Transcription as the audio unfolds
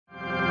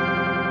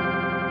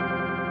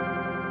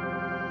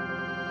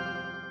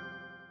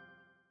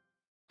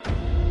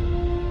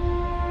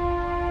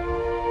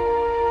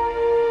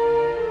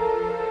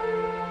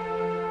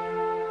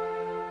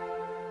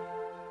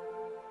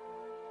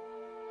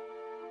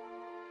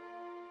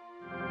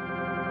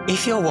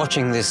If you're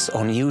watching this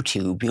on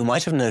YouTube, you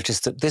might have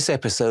noticed that this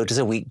episode is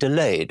a week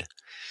delayed.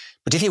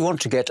 But if you want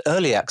to get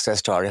early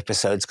access to our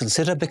episodes,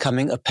 consider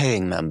becoming a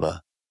paying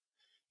member.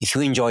 If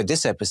you enjoyed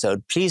this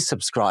episode, please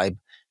subscribe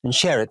and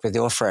share it with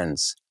your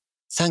friends.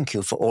 Thank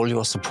you for all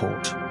your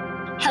support.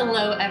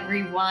 Hello,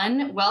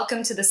 everyone.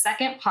 Welcome to the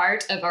second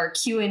part of our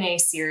Q&A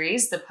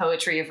series, The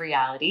Poetry of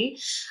Reality.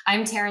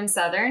 I'm Taryn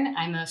Southern.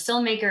 I'm a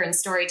filmmaker and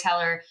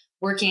storyteller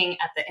working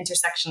at the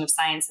intersection of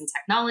science and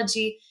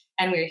technology.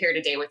 And we're here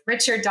today with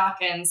Richard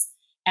Dawkins.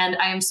 And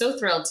I am so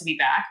thrilled to be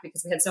back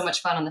because we had so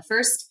much fun on the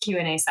first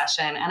Q&A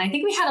session. And I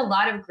think we had a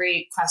lot of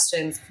great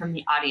questions from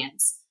the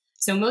audience.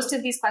 So most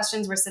of these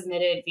questions were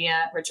submitted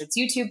via Richard's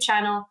YouTube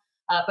channel,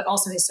 but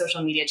also his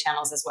social media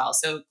channels as well.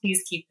 So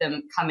please keep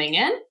them coming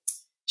in.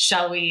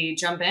 Shall we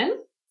jump in?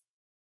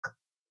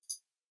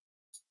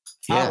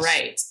 Yes. All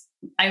right.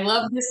 I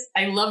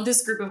love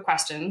this group of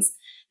questions.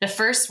 The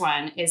first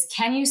one is,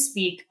 can you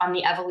speak on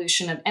the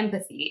evolution of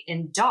empathy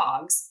in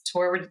dogs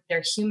toward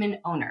their human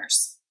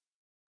owners?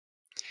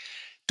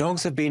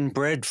 Dogs have been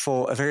bred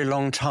for a very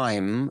long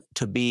time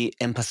to be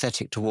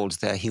empathetic towards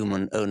their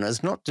human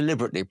owners, not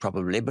deliberately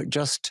probably, but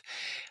just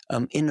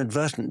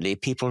inadvertently.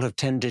 People have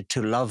tended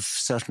to love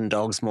certain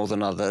dogs more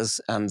than others,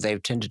 and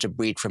they've tended to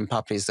breed from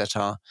puppies that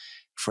are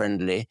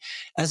friendly.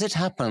 As it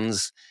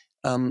happens,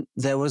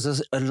 there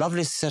was a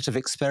lovely set of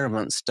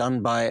experiments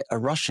done by a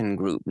Russian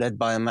group led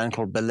by a man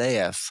called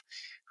Belayev,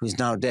 who's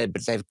now dead,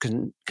 but they've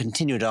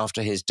continued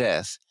after his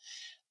death.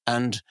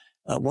 And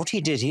what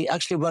he did, he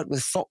actually worked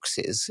with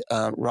foxes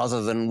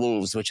rather than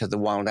wolves, which are the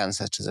wild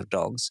ancestors of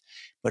dogs.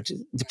 But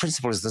the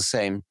principle is the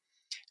same.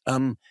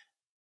 Over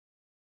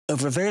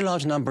a very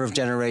large number of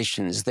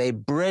generations, they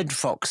bred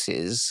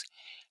foxes,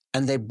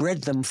 and they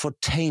bred them for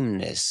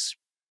tameness.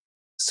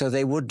 So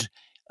they would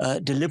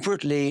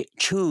deliberately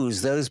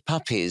choose those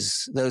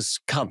puppies, those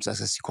cubs, as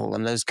you call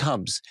them, those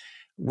cubs,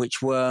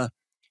 which were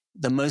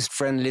the most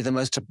friendly, the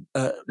most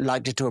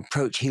likely to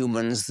approach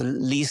humans, the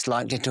least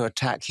likely to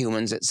attack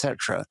humans,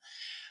 etc.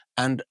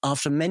 And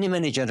after many,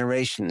 many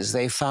generations,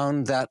 they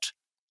found that,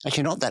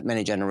 actually not that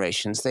many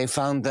generations, they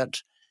found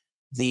that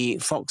the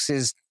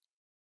foxes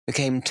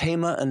became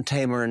tamer and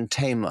tamer and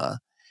tamer,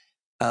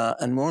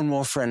 and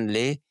more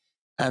friendly.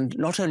 And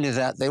not only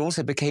that, they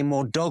also became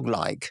more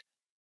dog-like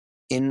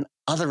in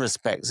other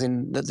respects,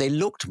 in that they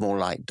looked more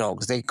like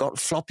dogs. They got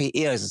floppy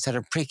ears instead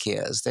of prick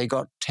ears. They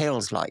got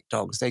tails like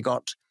dogs. They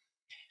got,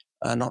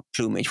 not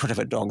plumage,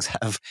 whatever dogs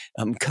have,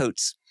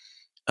 coats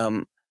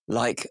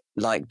like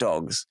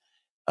dogs.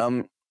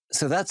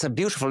 So that's a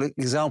beautiful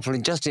example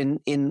just in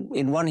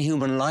one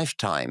human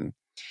lifetime,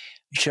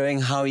 showing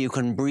how you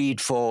can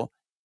breed for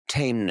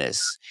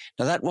tameness.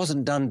 Now, that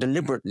wasn't done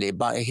deliberately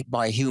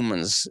by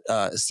humans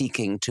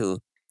seeking to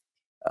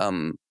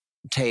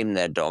tame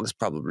their dogs,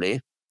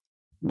 probably.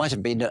 Might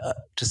have been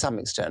to some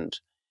extent,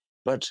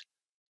 but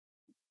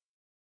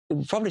it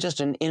was probably just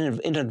an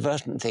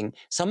inadvertent thing.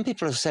 Some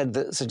people have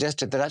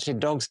suggested that actually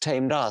dogs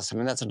tamed us. I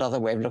mean, that's another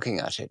way of looking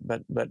at it.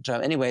 But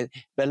anyway,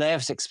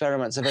 Belayev's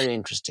experiments are very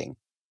interesting.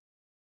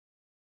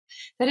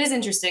 That is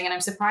interesting, and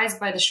I'm surprised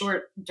by the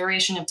short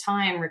duration of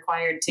time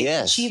required to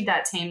achieve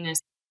that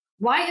tameness.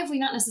 Why have we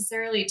not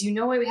necessarily, do you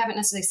know why we haven't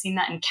necessarily seen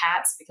that in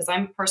cats? Because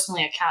I'm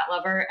personally a cat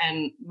lover,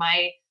 and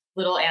my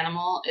little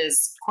animal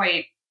is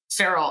quite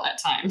feral at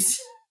times.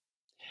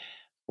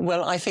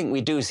 Well, I think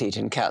we do see it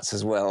in cats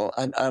as well.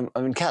 I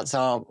mean, cats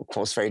are, of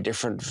course, very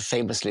different,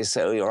 famously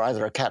so. You're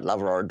either a cat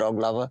lover or a dog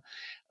lover.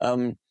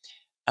 I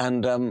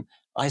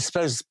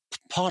suppose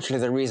partly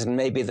the reason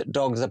may be that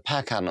dogs are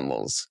pack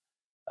animals.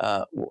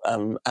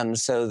 And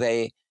so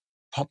they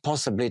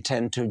possibly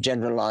tend to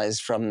generalize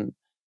from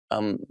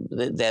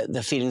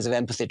the feelings of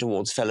empathy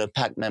towards fellow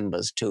pack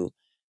members to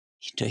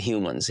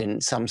humans. In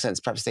some sense,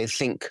 perhaps they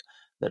think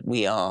that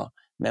we are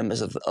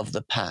members of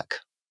the pack.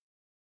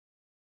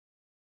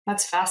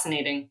 That's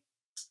fascinating.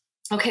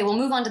 Okay, we'll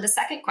move on to the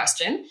second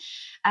question.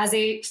 As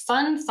a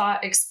fun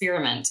thought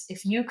experiment,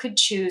 if you could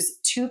choose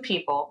two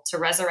people to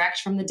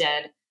resurrect from the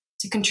dead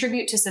to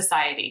contribute to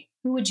society,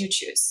 who would you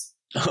choose?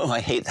 Oh,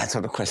 I hate that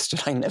sort of question.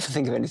 I never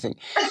think of anything.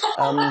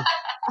 Let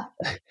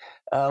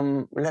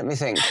me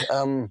think.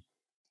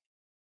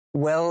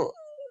 Well,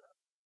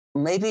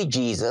 maybe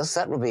Jesus.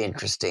 That would be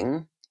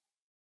interesting.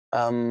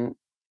 And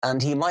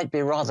he might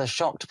be rather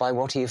shocked by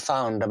what he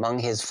found among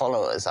his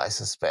followers, I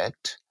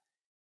suspect.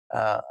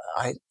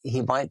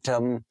 He might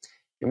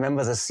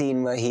remember the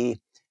scene where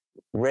he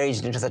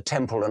raged into the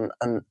temple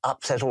and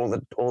upset all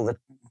the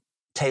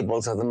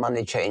tables of the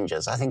money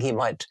changers. I think he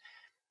might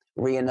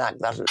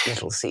reenact that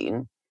little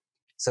scene.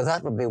 So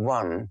that would be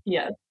one.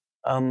 Yeah.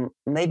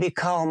 Maybe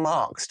Karl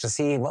Marx, to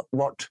see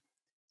what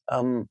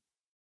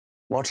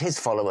his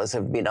followers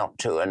have been up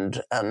to, and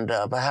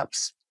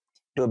perhaps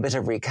do a bit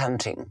of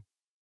recanting.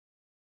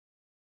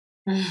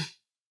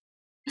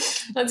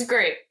 That's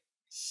great.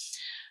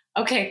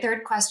 Okay,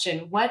 third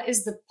question. What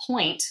is the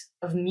point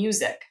of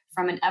music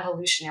from an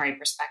evolutionary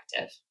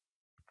perspective?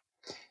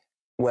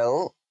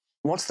 Well,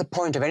 what's the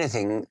point of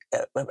anything?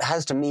 It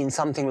has to mean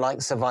something like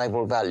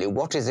survival value.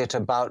 What is it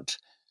about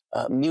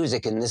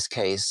music in this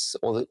case,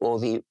 or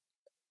the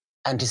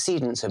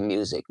antecedents of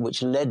music,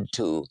 which led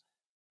to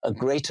a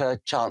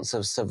greater chance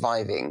of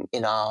surviving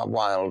in our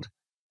wild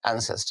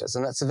ancestors?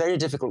 And that's a very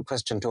difficult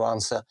question to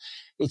answer.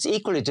 It's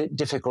equally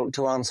difficult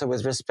to answer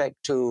with respect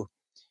to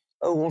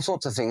all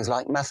sorts of things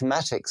like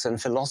mathematics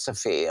and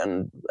philosophy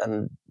and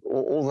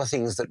all the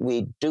things that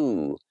we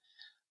do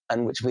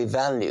and which we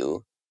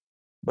value,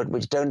 but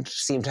which don't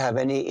seem to have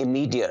any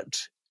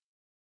immediate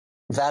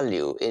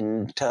value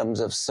in terms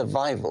of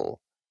survival.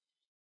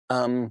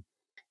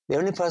 The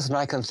only person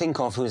I can think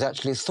of who's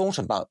actually thought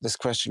about this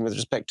question with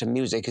respect to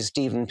music is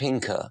Steven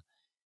Pinker,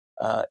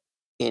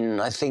 in,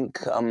 I think,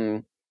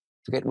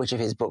 forget which of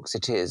his books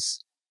it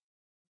is,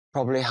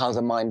 probably How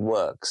the Mind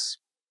Works,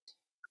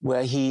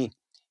 where he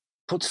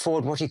puts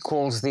forward what he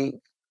calls the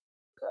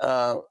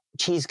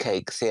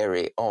cheesecake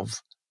theory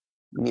of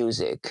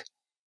music.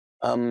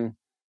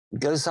 It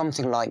goes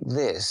something like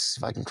this,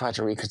 if I can try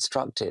to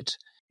reconstruct it.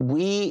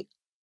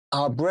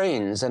 Our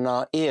brains and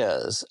our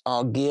ears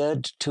are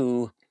geared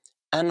to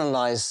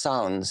analyze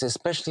sounds,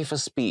 especially for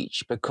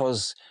speech,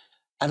 because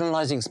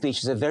analyzing speech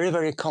is a very,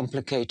 very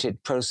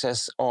complicated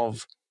process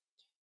of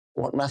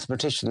what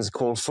mathematicians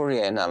call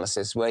Fourier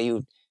analysis, where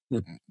you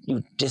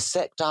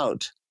dissect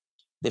out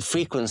the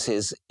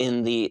frequencies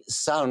in the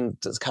sound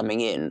that's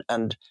coming in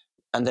and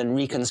then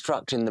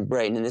reconstruct in the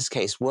brain, in this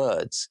case,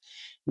 words.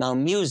 Now,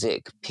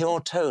 music,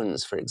 pure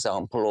tones, for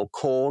example, or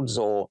chords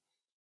or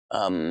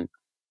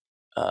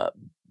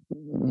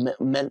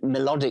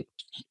melodic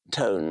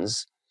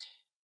tones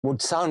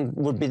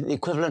would be the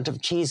equivalent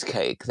of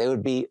cheesecake. They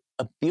would be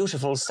a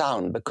beautiful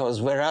sound,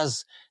 because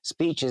whereas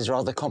speech is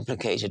rather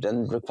complicated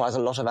and requires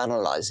a lot of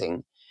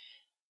analyzing,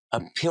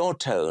 a pure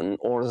tone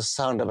or the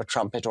sound of a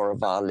trumpet or a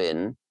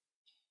violin,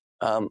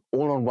 all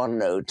on one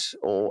note,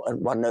 or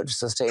one note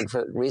sustained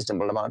for a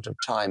reasonable amount of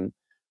time,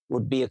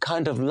 would be a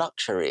kind of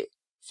luxury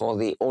for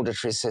the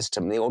auditory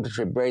system, the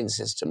auditory brain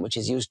system, which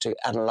is used to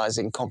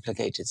analyzing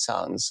complicated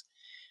sounds.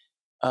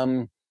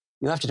 You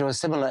have to do a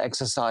similar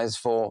exercise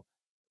for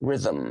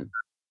rhythm.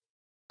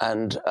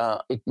 And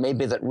it may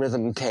be that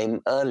rhythm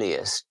came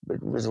earliest,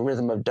 but with the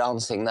rhythm of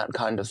dancing, that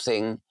kind of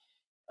thing.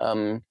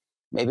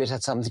 Maybe it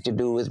had something to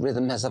do with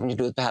rhythm, has something to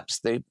do with perhaps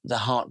the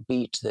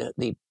heartbeat,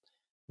 the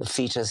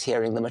fetus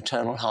hearing the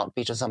maternal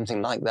heartbeat or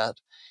something like that.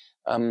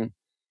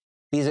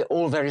 These are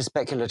all very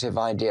speculative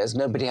ideas.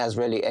 Nobody has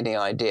really any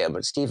idea,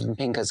 but Steven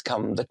Pinker's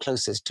come the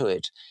closest to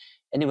it.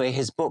 Anyway,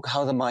 his book,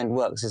 How the Mind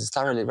Works, is a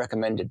thoroughly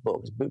recommended book.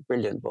 It's a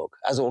brilliant book,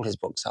 as all his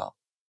books are.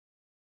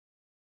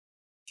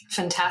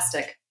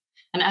 Fantastic.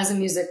 And as a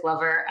music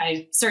lover,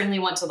 I certainly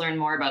want to learn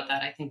more about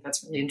that. I think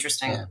that's really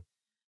interesting. Yeah.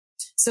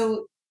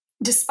 So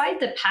despite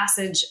the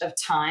passage of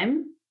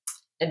time,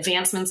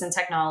 advancements in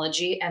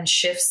technology, and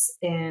shifts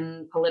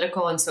in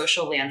political and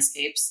social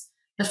landscapes,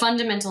 the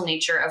fundamental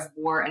nature of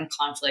war and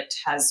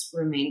conflict has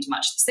remained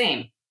much the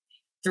same.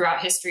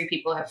 Throughout history,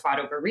 people have fought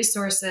over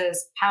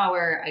resources,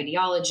 power,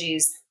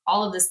 ideologies,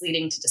 all of this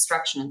leading to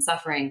destruction and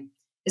suffering.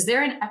 Is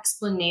there an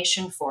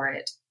explanation for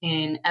it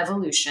in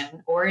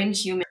evolution or in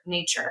human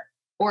nature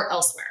or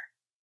elsewhere?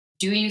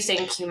 Do you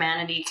think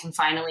humanity can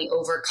finally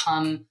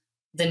overcome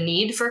the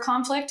need for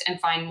conflict and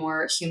find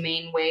more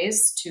humane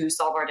ways to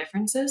solve our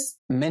differences?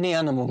 Many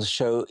animals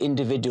show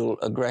individual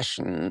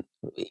aggression,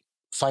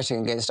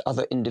 fighting against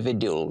other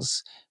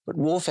individuals, but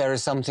warfare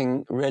is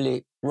something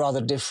really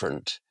rather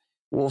different.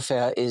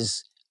 Warfare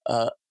is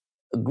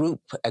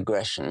group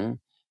aggression.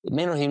 It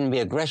may not even be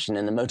aggression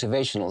in the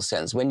motivational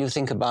sense. When you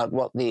think about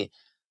what the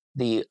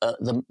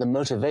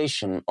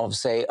motivation of,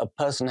 say, a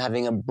person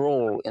having a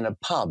brawl in a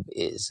pub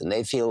is, and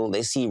they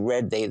see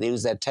red, they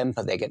lose their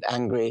temper, they get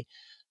angry,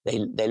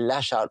 they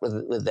lash out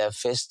with their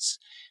fists.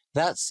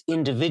 That's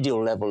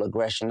individual level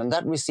aggression, and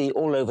that we see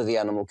all over the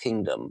animal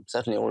kingdom,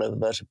 certainly all over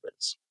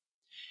vertebrates.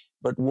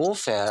 But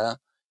warfare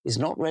is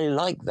not really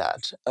like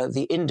that.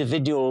 The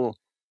individual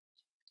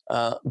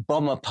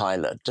bomber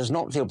pilot does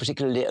not feel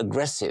particularly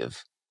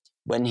aggressive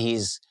when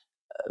he's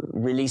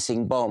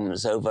releasing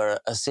bombs over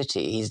a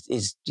city.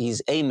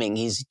 He's aiming.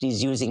 He's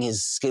using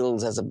his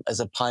skills as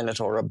a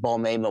pilot or a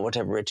bomb aimer,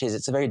 whatever it is.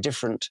 It's a very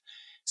different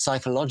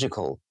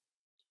psychological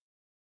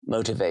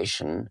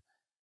motivation.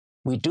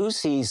 We do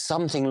see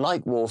something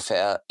like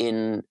warfare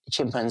in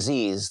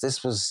chimpanzees.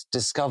 This was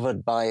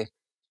discovered by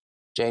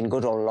Jane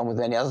Goodall, along with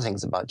many other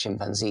things about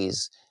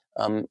chimpanzees.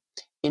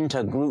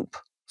 Intergroup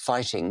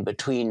fighting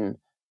between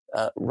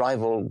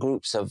rival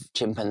groups of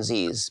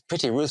chimpanzees,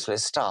 pretty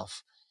ruthless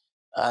stuff.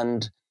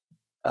 And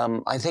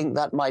I think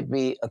that might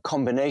be a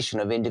combination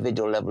of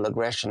individual level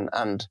aggression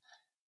and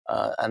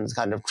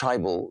kind of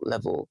tribal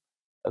level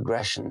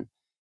aggression.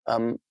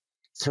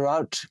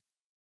 Throughout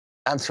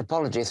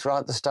anthropology,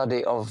 throughout the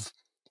study of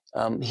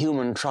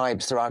human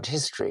tribes throughout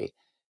history,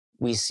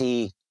 we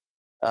see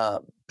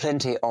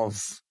plenty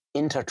of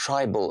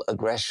intertribal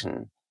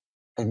aggression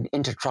and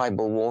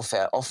intertribal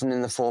warfare, often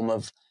in the form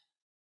of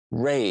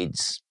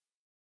raids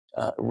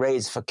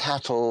for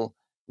cattle,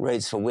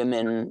 raids for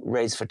women,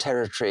 raids for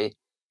territory.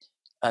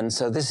 And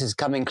so this is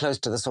coming close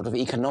to the sort of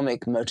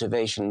economic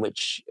motivation,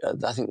 which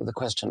I think the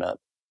questioner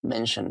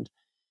mentioned.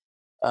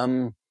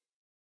 I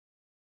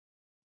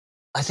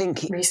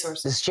think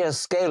resources. the sheer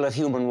scale of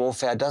human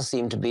warfare does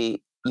seem to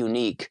be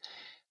unique.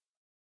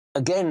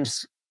 Again,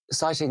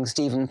 citing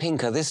Steven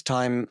Pinker, this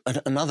time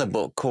another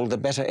book called The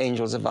Better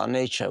Angels of Our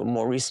Nature, a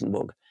more recent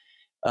book.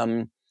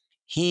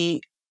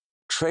 He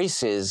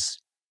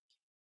traces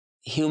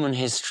human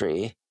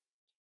history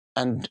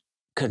and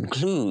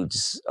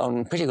concludes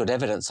on pretty good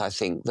evidence, I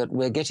think, that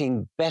we're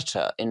getting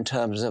better in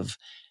terms of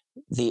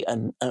the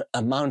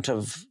amount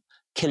of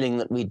killing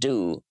that we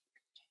do.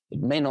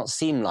 It may not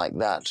seem like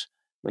that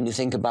when you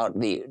think about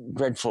the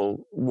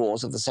dreadful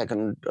wars of the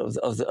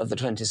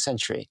 20th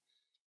century,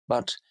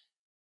 but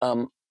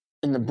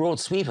in the broad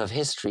sweep of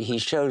history, he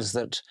shows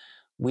that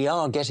we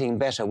are getting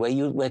better.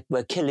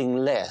 We're killing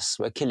less.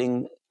 We're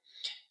killing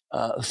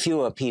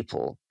fewer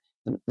people.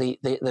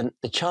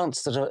 The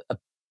chance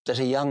that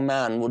a young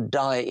man would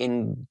die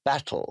in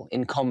battle,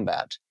 in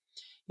combat,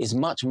 is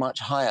much,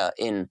 much higher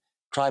in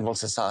tribal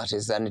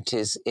societies than it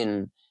is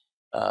in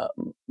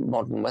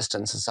modern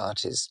Western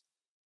societies,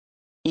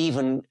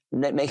 even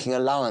making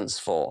allowance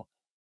for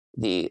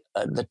the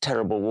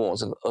terrible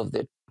wars of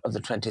the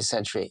 20th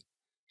century.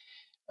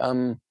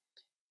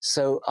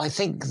 So I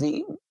think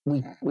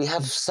we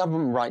have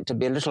some right to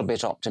be a little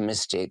bit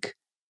optimistic.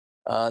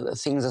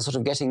 Things are sort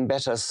of getting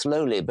better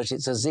slowly, but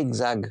it's a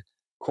zigzag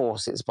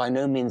course. It's by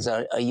no means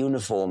a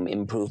uniform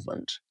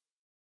improvement.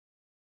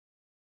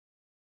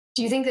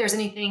 Do you think there's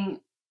anything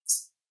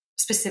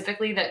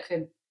specifically that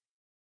could,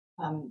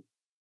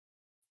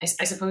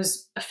 I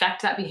suppose,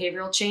 affect that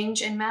behavioral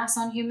change in mass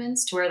on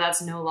humans to where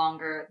that's no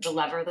longer the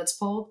lever that's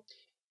pulled?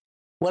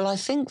 Well, I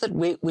think that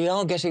we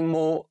are getting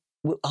more,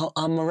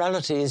 our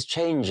morality is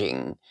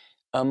changing.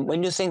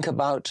 When you think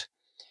about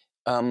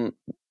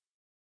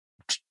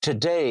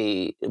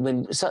today,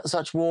 when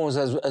such wars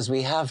as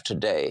we have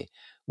today,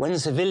 when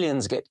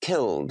civilians get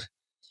killed,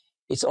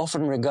 it's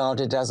often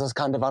regarded as a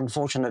kind of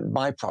unfortunate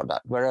byproduct,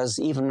 whereas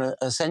even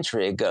a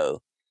century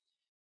ago,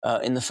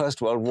 in the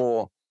First World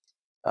War,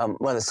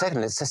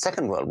 it's the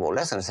Second World War,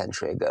 less than a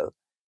century ago,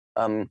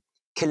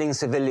 killing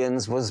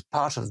civilians was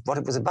part of what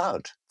it was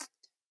about.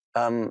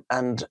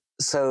 And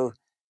so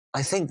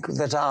I think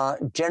that our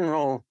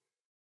general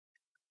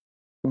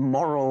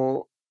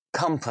moral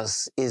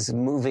compass is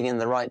moving in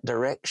the right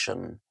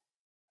direction.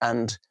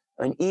 And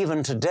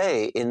even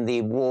today, in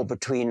the war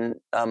between,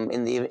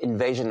 in the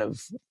invasion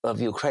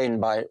of Ukraine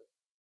by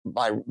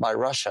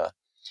Russia,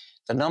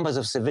 the numbers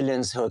of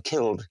civilians who are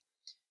killed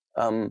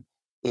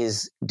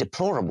is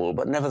deplorable,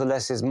 but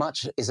nevertheless is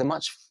a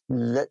much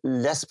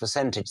less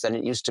percentage than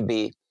it used to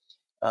be,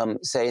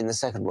 say, in the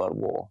Second World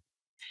War.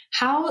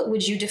 How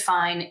would you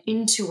define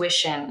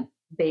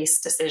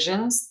intuition-based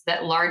decisions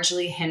that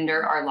largely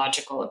hinder our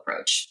logical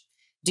approach?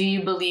 Do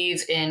you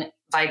believe in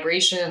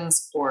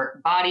vibrations or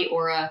body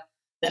aura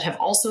that have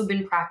also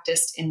been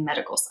practiced in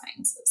medical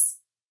sciences?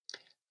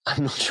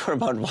 I'm not sure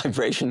about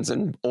vibrations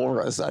and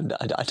auras. I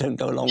don't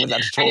go along with that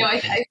at all. I know.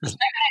 I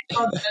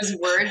saw those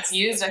words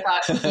used. I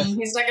thought,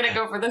 he's not going to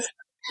go for this.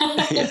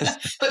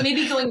 Yes. But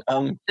maybe going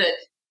to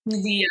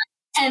the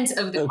end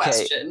of the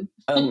question.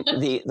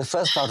 The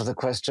first part of the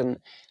question,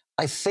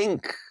 I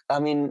think,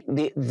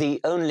 the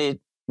only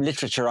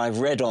literature I've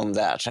read on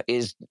that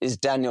is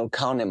Daniel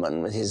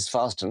Kahneman with his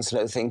Fast and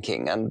Slow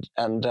Thinking, and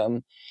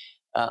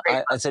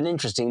it's an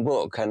interesting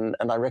book, and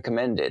I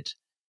recommend it.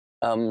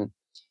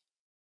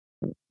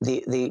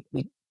 The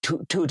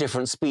two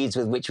different speeds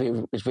with which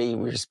we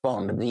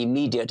respond: the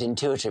immediate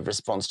intuitive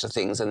response to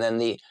things, and then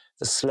the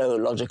slow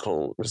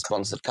logical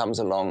response that comes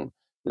along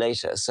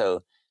later.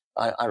 So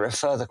I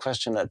refer the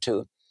questioner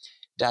to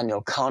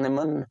Daniel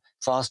Kahneman,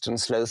 Fast and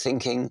Slow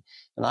Thinking,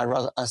 and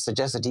I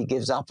suggest that he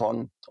gives up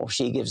on, or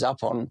she gives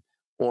up on,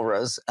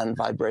 auras and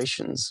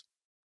vibrations.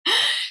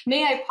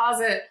 May I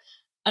posit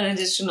an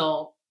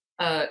additional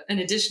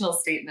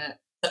statement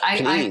that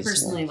I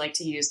personally like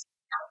to use?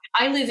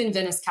 I live in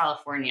Venice,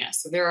 California,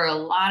 so there are a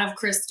lot of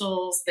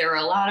crystals, there are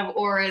a lot of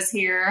auras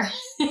here.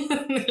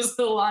 There's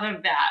a lot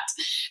of that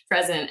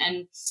present.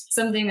 And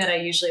something that I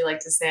usually like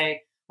to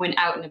say when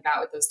out and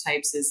about with those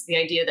types is the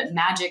idea that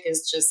magic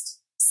is just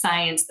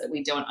science that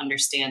we don't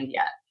understand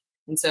yet.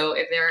 And so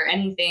if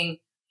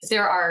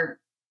there are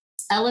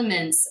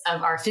elements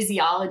of our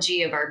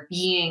physiology, of our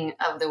being,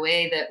 of the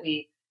way that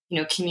we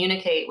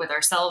communicate with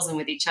ourselves and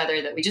with each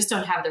other that we just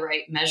don't have the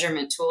right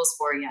measurement tools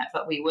for yet,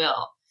 but we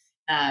will.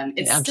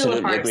 It's absolutely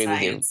still a part agree of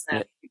science.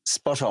 with you.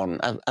 Spot on.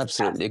 I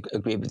absolutely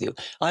agree with you.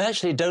 I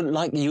actually don't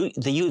like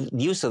the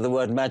use of the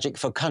word magic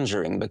for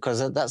conjuring,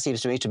 because that seems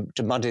to me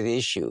to muddy the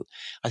issue.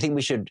 I think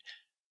we should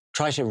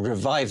try to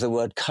revive the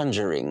word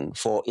conjuring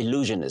for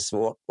illusionists,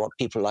 what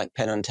people like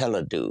Penn and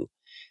Teller do,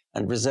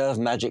 and reserve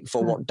magic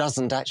for what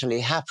doesn't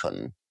actually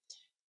happen.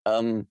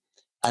 And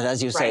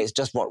as you say, it's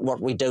just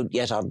what we don't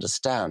yet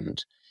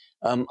understand.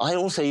 I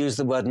also use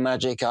the word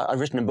magic. I've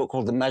written a book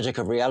called The Magic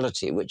of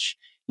Reality, which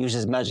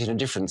uses magic in a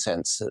different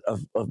sense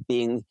of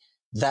being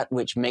that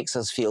which makes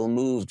us feel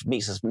moved,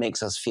 makes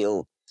us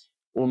feel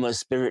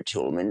almost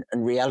spiritual. And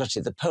reality,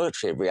 the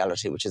poetry of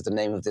reality, which is the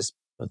name of this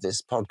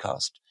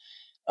podcast,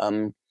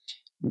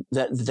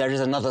 there is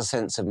another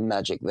sense of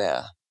magic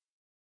there.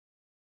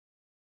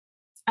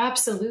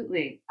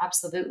 Absolutely.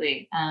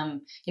 Absolutely.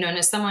 And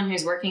as someone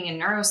who's working in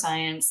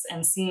neuroscience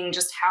and seeing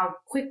just how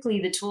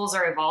quickly the tools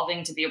are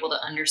evolving to be able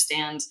to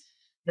understand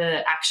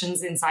the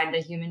actions inside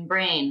the human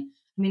brain.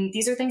 I mean,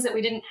 these are things that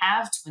we didn't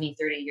have 20,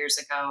 30 years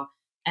ago.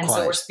 And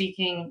so we're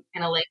speaking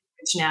in a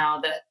language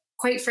now that,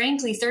 quite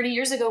frankly, 30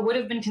 years ago would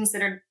have been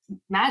considered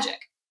magic.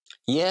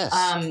 Yes.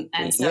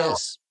 And so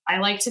I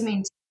like to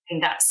maintain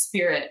that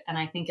spirit. And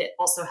I think it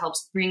also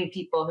helps bring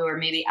people who are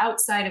maybe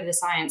outside of the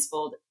science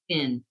fold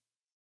in.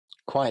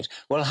 Quite.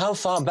 Well, how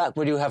far back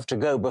would you have to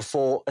go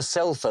before a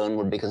cell phone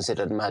would be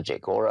considered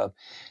magic, or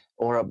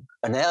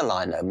an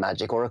airliner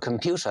magic, or a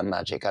computer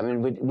magic? I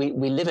mean,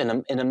 we live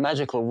in a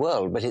magical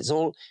world, but it's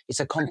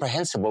a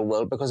comprehensible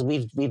world because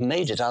we've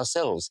made it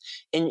ourselves.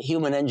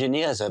 Human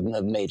engineers have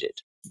made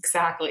it.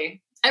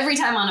 Exactly. Every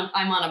time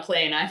I'm on a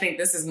plane, I think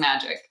this is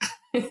magic.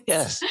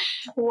 Yes.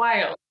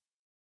 Wild.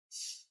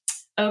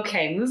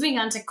 Okay, moving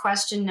on to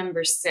question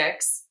number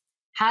 6.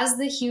 Has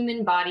the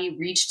human body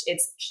reached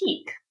its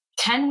peak?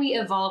 Can we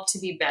evolve to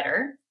be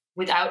better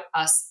without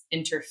us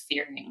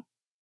interfering?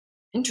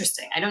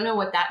 Interesting. I don't know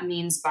what that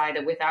means by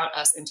the without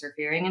us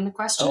interfering in the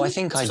question. Oh, I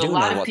think I do know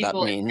what that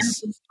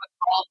means.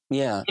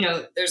 Yeah.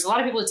 There's a lot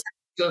of people attempt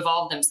to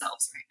evolve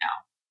themselves right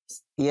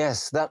now.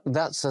 Yes,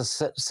 that's a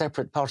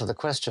separate part of the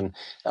question.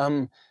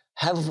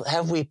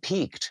 Have we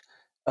peaked?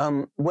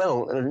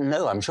 Well,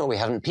 no, I'm sure we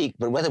haven't peaked,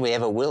 but whether we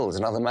ever will is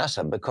another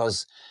matter,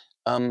 because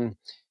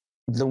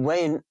the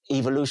way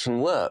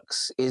evolution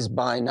works is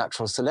by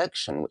natural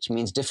selection, which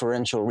means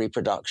differential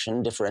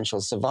reproduction,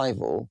 differential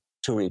survival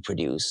to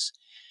reproduce.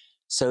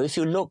 So if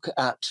you look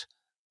at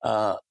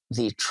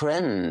the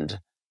trend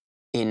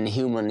in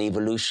human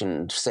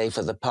evolution, say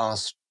for the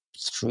past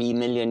 3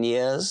 million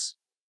years,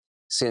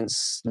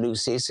 since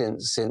Lucy,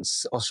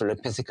 since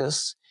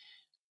Australopithecus,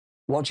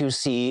 what you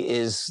see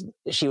is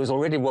she was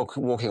already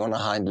walking on her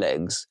hind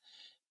legs.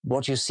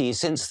 What you see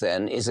since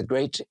then is a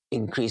great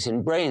increase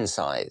in brain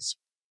size.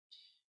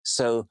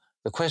 So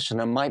the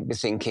questioner might be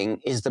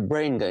thinking, is the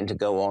brain going to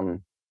go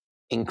on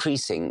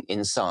increasing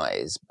in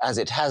size, as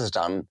it has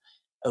done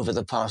over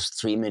the past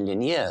 3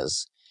 million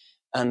years?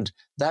 And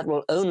that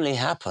will only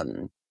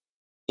happen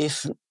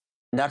if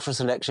natural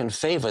selection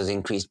favors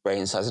increased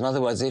brain size. In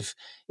other words, if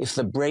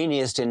the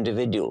brainiest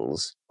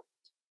individuals,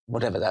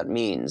 whatever that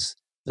means,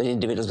 the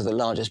individuals with the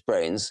largest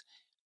brains,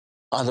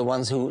 are the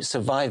ones who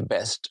survive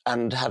best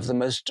and have the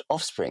most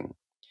offspring.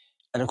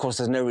 And of course,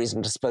 there's no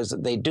reason to suppose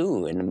that they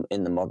do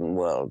in the modern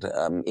world.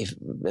 I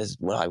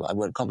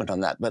won't comment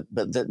on that, but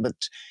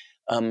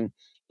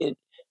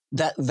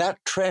that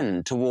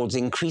trend towards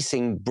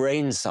increasing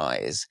brain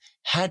size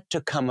had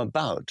to come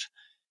about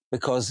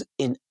because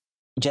in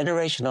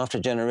generation after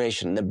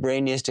generation, the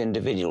brainiest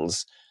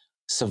individuals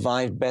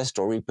survived best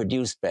or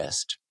reproduced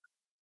best,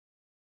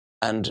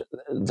 and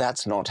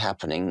that's not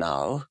happening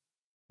now.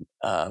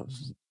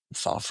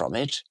 Far from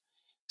it.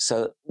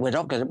 So we're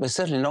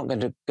certainly not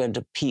going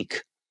to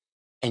peak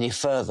any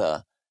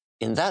further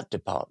in that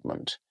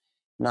department.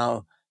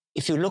 Now,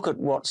 if you look at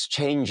what's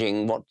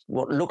changing, what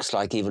looks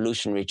like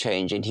evolutionary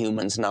change in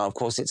humans now, of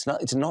course, it's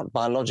not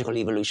biological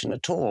evolution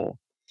at all.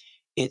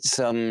 It's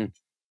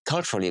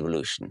cultural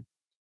evolution,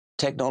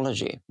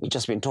 technology. We've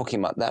just been talking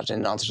about that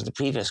in answer to the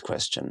previous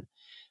question.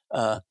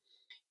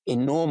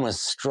 Enormous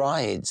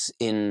strides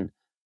in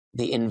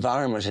the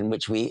environment in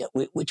which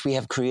we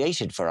have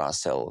created for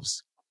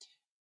ourselves.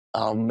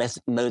 Our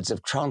modes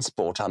of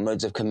transport, our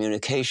modes of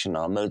communication,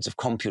 our modes of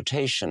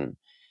computation,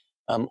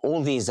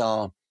 all these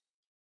are,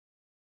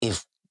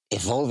 if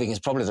evolving is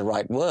probably the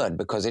right word,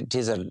 because it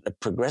is a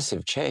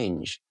progressive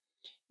change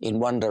in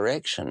one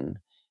direction,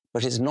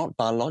 but it's not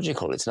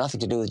biological. It's nothing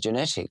to do with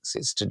genetics.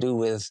 It's to do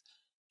with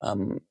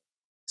some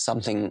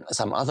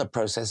other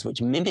process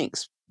which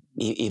mimics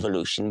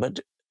evolution,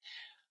 but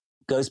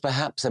goes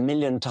perhaps 1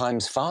 million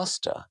times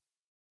faster.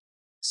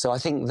 So I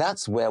think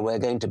that's where we're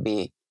going to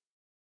be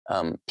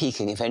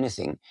peaking, if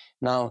anything.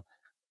 Now,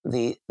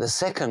 the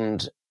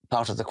second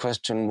part of the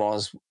question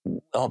was,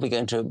 are we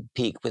going to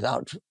peak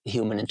without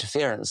human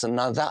interference? And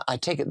now that I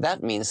take it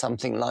that means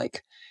something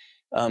like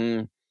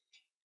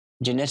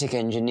genetic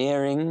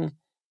engineering,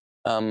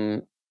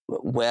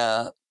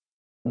 where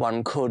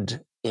one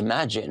could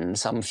imagine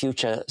some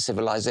future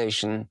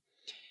civilization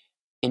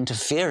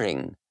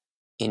interfering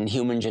in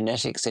human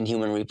genetics and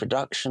human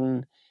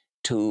reproduction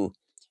to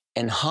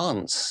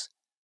enhance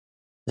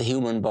the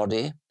human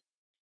body.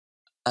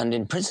 And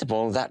in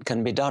principle, that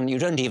can be done. You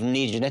don't even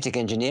need genetic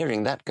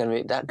engineering. That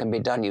can be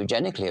done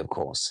eugenically, of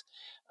course.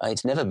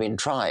 It's never been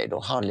tried,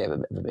 or hardly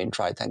ever been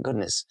tried, thank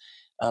goodness.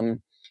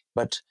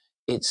 But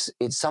it's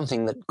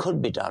something that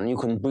could be done. You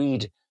can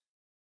breed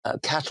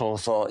cattle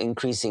for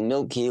increasing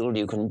milk yield.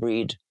 You can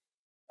breed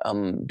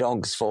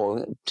dogs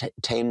for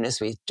tameness.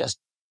 We just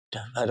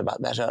heard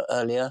about that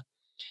earlier.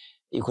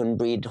 You can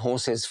breed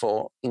horses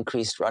for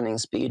increased running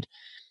speed.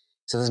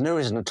 So there's no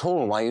reason at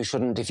all why you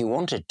shouldn't, if you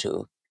wanted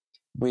to,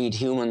 breed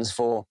humans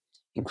for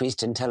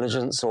increased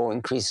intelligence or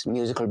increased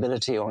musical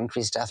ability or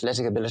increased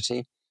athletic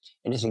ability.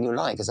 anything you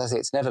like. As I say,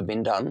 it's never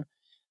been done.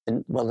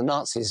 And, well, the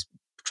Nazis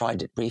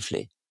tried it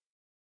briefly.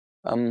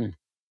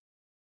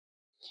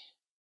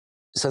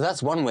 So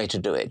that's one way to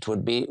do it.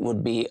 Would be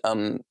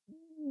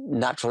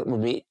natural.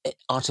 Would be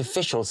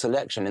artificial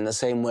selection in the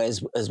same way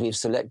as we've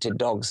selected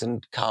dogs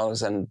and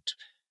cows and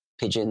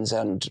pigeons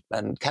and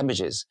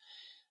cabbages.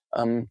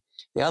 The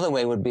other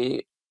way would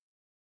be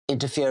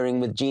interfering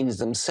with genes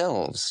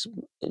themselves,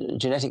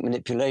 genetic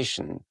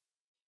manipulation.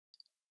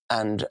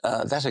 And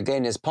that,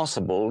 again, is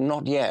possible,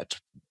 not yet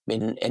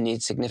in any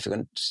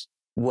significant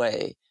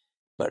way,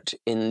 but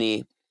in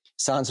the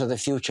science of the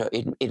future,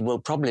 it will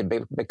probably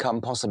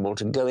become possible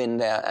to go in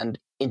there and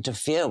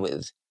interfere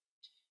with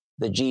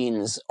the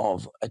genes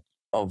of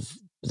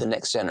the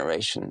next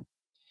generation.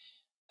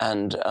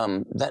 And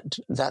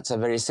that's a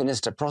very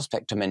sinister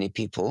prospect to many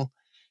people.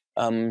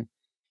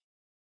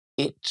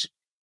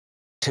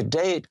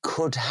 Today it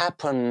could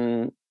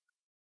happen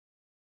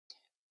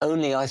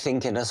only, I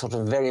think, in a sort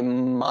of very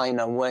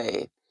minor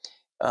way.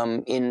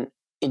 In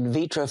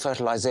vitro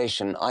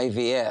fertilization,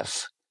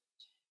 IVF,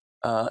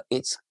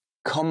 it's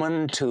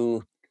common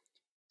to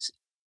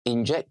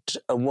inject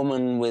a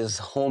woman with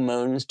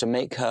hormones to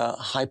make her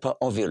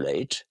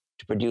hyper-ovulate,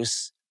 to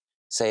produce,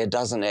 say, a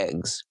dozen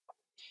eggs,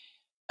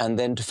 and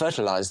then to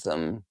fertilize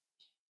them.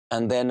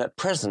 And then at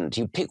present,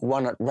 you pick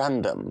one at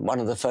random, one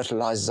of the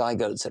fertilized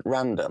zygotes at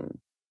random,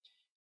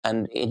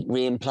 and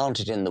reimplant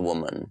it in the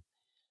woman.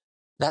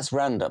 That's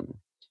random,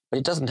 but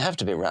it doesn't have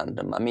to be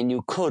random. I mean,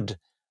 you could,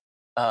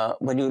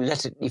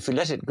 if you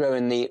let it grow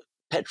in the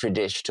Petri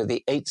dish to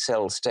the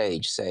 8-cell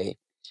stage, say,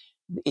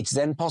 it's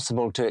then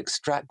possible to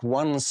extract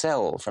one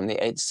cell from the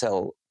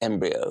 8-cell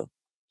embryo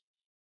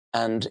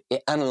and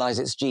analyze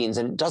its genes,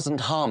 and it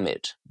doesn't harm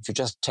it if you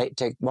just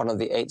take one of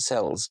the 8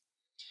 cells.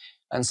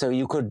 And so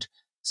you could,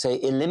 say,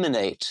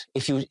 eliminate,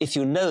 if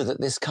you know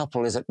that this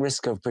couple is at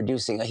risk of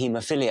producing a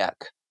hemophiliac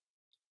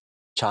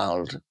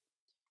child,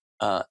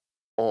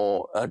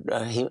 or a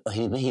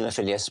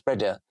hemophilia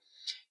spreader,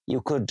 you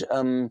could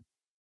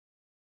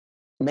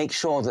make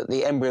sure that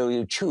the embryo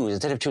you choose,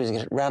 instead of choosing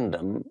it at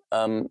random,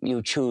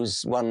 you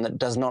choose one that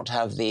does not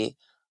have the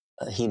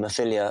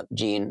hemophilia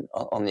gene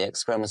on the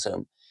X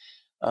chromosome.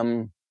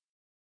 Well,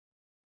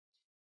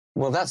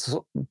 that's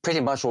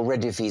pretty much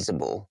already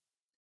feasible.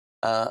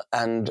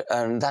 And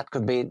that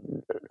could be,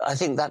 I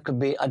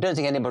don't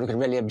think anybody could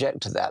really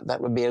object to that.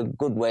 That would be a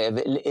good way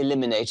of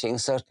eliminating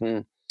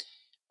certain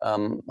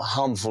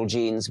harmful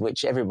genes,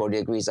 which everybody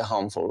agrees are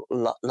harmful,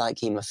 like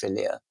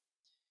hemophilia.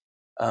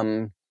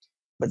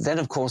 But then,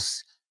 of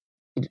course,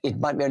 it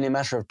might be only a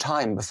matter of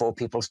time before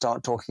people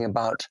start talking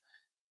about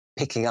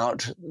picking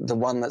out the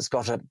one that's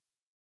got a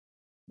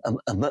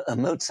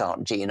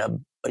Mozart gene, a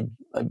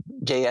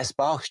J.S.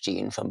 Bach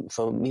gene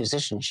for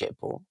musicianship,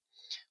 or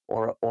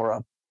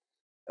a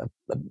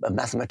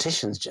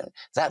mathematician's gene.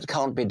 That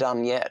can't be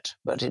done yet,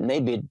 but it may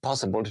be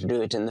possible to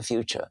do it in the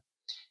future.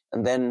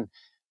 And then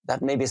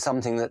that may be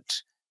something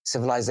that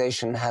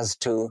society has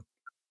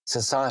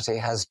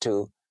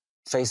to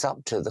face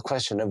up to, the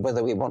question of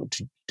whether we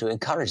want to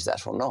encourage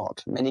that or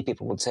not. Many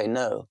people would say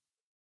no.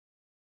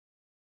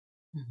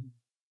 Mm-hmm.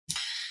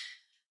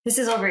 This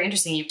is all very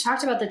interesting. You've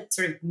talked about the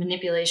sort of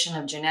manipulation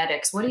of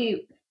genetics. What do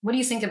you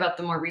think about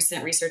the more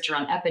recent research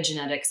around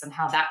epigenetics and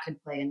how that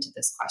could play into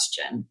this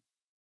question?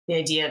 The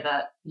idea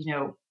that,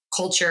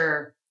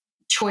 culture,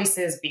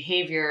 choices,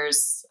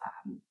 behaviors,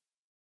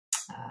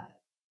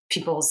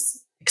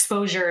 people's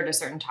exposure to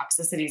certain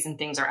toxicities and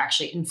things are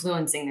actually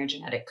influencing their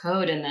genetic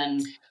code, and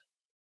then...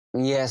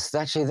 Yes,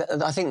 actually,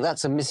 I think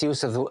that's a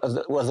misuse of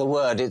the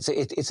word.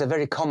 It's a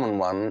very common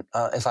one,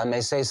 if I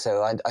may say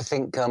so. I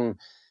think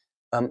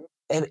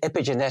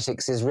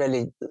epigenetics is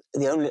really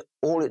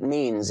all it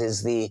means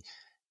is the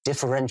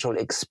differential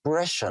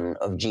expression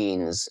of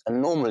genes.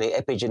 And normally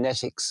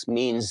epigenetics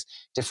means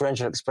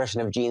differential expression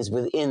of genes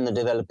within the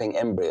developing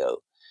embryo.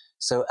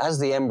 So as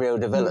the embryo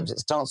develops, it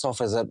starts off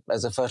as a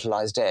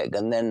fertilized egg,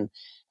 and then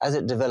as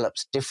it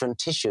develops, different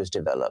tissues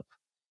develop.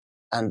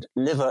 And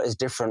liver is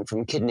different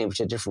from kidney,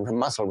 which is different from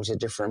muscle, which is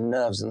different from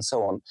nerves, and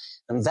so on.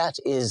 And that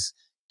is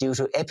due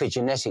to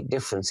epigenetic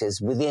differences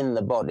within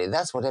the body.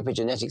 That's what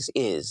epigenetics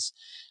is.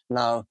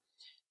 Now,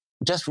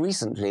 just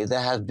recently,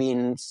 there has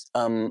been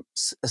a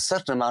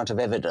certain amount of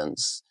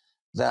evidence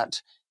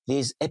that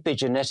these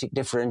epigenetic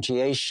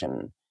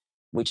differentiation,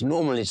 which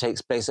normally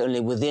takes place only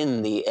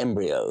within the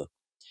embryo,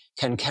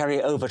 can carry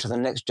over to the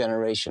next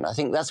generation. I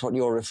think that's what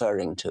you're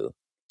referring to.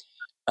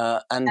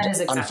 And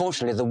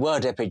unfortunately, the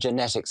word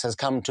epigenetics has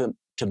come to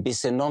be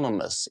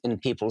synonymous in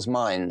people's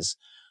minds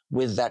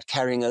with that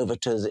carrying over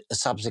to a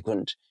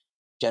subsequent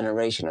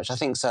generation, which I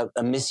think is a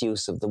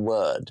misuse of the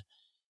word.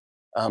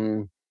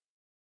 So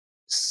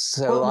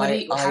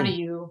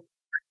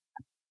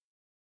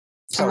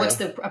what's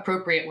the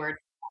appropriate word?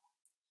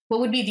 What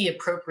would be the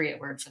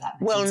appropriate word for that?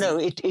 Well, no,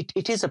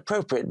 it is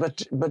appropriate,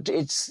 but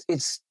it's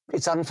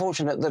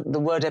unfortunate that the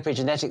word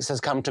epigenetics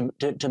has come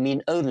to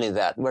mean only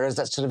that, whereas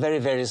that's just a very,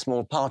 very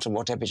small part of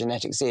what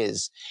epigenetics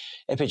is.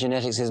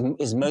 Epigenetics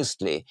is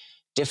mostly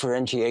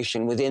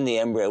differentiation within the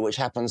embryo, which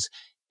happens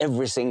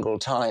every single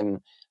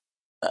time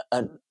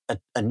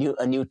a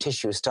new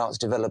tissue starts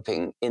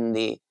developing in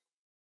the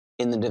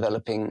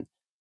developing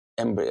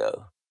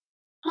embryo.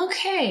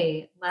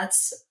 Okay,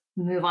 let's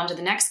move on to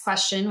the next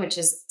question, which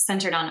is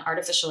centered on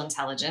artificial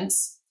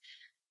intelligence.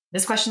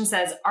 This question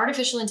says,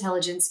 artificial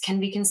intelligence can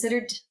be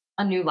considered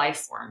a new life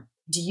form.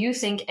 Do you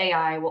think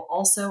AI will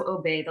also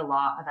obey the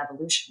law of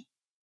evolution?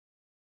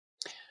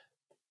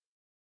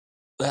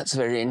 That's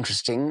very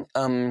interesting.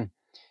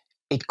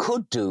 It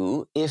could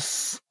do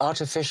if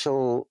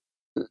artificial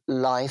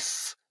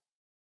life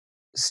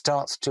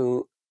starts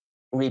to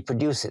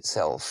reproduce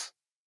itself.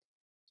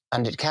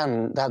 And it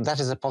can, that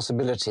is a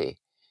possibility.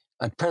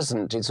 At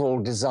present, it's all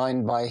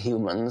designed by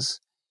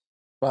humans,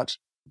 but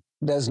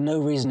there's no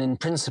reason in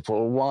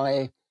principle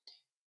why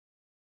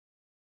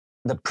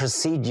the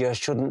procedure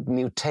shouldn't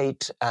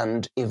mutate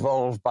and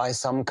evolve by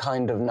some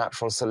kind of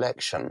natural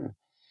selection.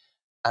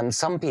 And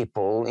some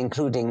people,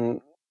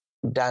 including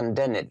Dan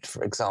Dennett,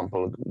 for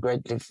example, a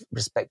greatly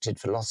respected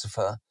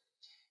philosopher,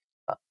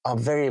 are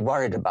very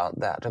worried about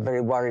that, are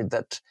very worried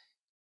that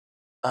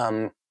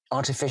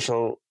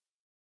artificial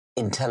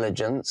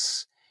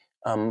intelligence,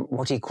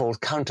 what he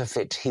called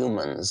counterfeit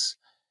humans,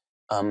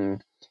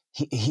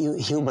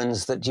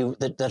 humans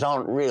that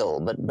aren't real,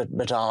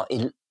 but are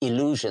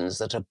illusions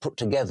that are put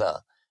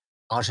together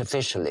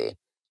artificially,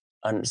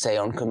 and say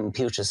on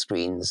computer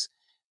screens,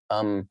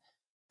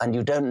 and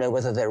you don't know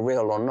whether they're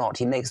real or not.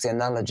 He makes the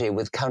analogy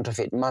with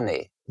counterfeit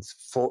money,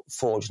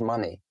 forged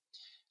money.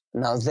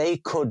 Now they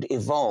could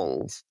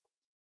evolve.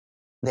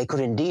 They could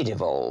indeed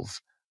evolve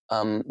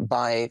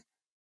by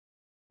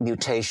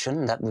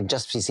mutation. That would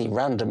just be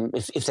random.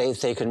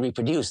 If they can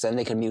reproduce, then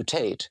they can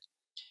mutate,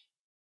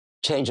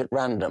 change at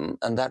random,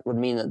 and that would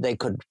mean that they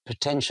could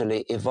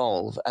potentially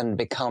evolve and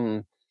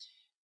become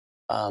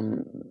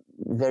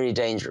very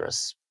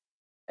dangerous.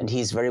 And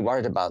he's very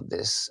worried about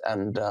this.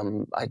 And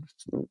I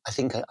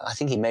think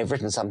he may have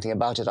written something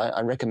about it.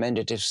 I recommend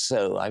it if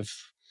so. I've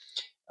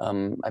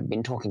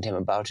been talking to him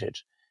about it.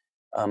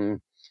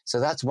 So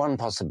that's one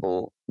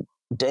possible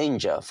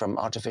danger from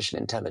artificial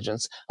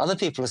intelligence. Other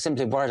people are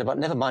simply worried about,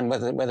 never mind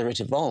whether it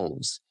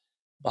evolves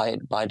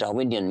by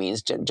Darwinian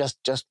means,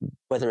 just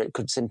whether it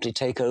could simply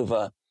take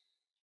over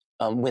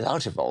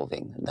without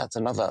evolving. That's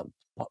another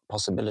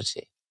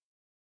possibility.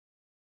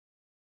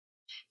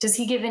 Does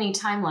he give any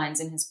timelines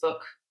in his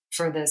book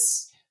for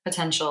this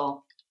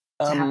potential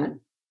to happen?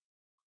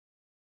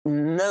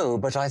 No,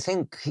 but I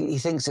think he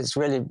thinks it's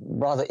really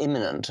rather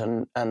imminent,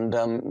 and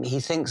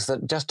he thinks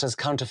that just as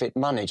counterfeit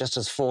money, just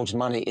as forged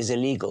money is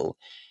illegal,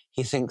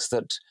 he thinks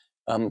that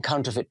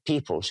counterfeit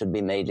people should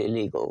be made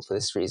illegal for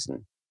this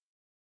reason.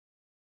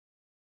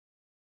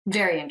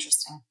 Very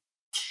interesting.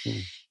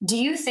 Do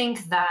you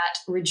think that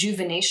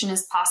rejuvenation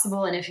is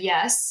possible? And if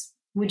yes,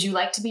 would you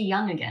like to be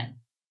young again?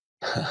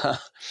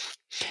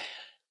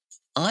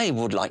 I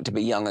would like to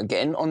be young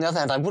again. On the other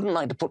hand, I wouldn't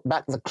like to put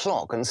back the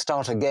clock and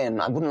start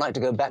again. I wouldn't like to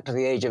go back to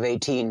the age of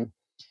 18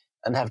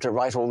 and have to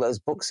write all those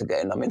books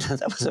again. I mean,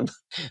 that was a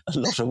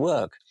lot of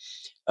work.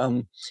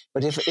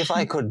 But if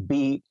I could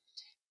be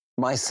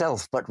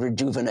myself but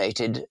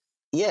rejuvenated,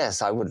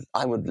 yes, I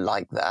would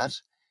like that.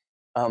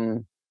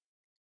 I'm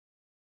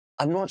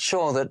not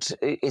sure that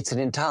it's an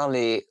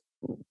entirely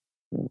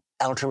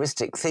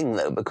altruistic thing,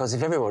 though, because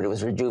if everybody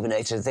was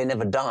rejuvenated, if they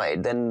never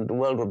died, then the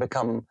world would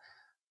become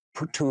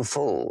too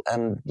full,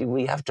 and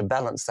we have to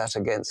balance that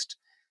against.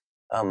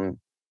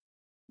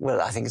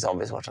 Well, I think it's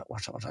obvious what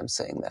I'm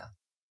saying there.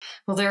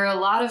 Well, there are a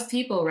lot of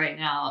people right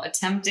now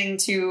attempting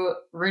to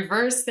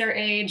reverse their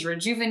age,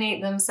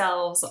 rejuvenate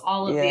themselves,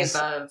 all of the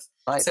above.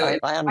 I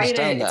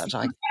understand that.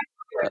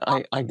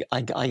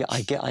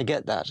 I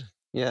get that.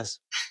 Yes.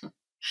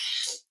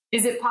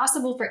 Is it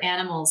possible for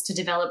animals to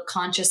develop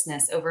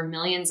consciousness over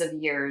millions of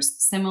years,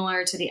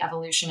 similar to the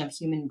evolution of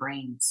human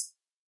brains?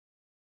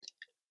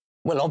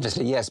 Well,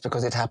 obviously, yes,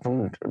 because it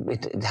happened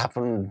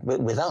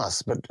with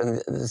us. But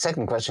the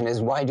second question is,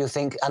 why do you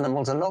think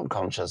animals are not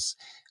conscious?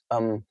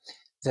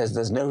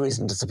 There's no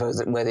reason to suppose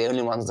that we're the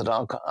only ones that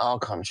are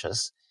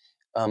conscious.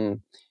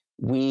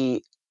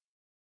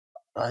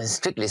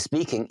 Strictly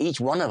speaking, each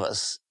one of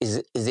us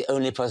is the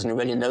only person who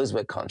really knows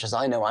we're conscious.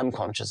 I know I'm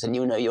conscious, and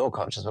you know you're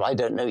conscious, but I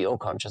don't know you're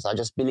conscious. I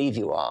just believe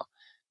you are,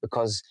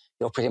 because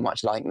you're pretty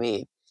much like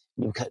me.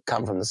 You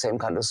come from the same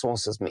kind of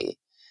source as me.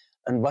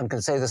 And one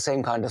can say the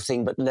same kind of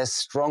thing, but less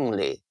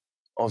strongly,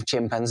 of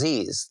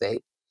chimpanzees.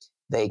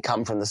 They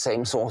come from the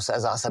same source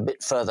as us a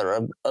bit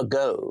further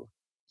ago,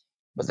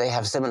 but they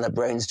have similar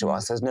brains to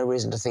us. There's no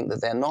reason to think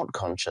that they're not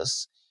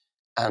conscious.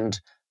 And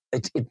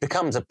it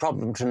becomes a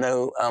problem to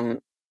know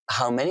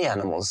how many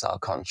animals are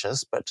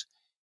conscious, but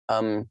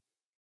I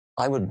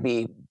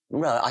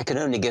can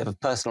only give a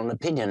personal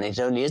opinion. It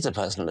only is a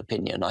personal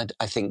opinion.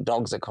 I think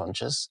dogs are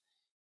conscious,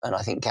 and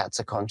I think cats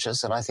are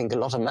conscious, and I think a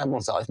lot of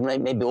mammals are.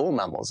 Maybe all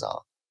mammals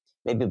are.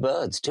 Maybe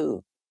birds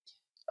too.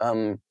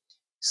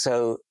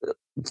 So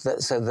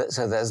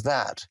there's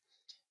that.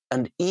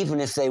 And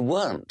even if they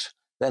weren't,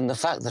 then the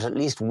fact that at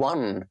least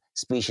one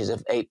species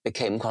of ape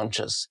became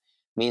conscious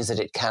means that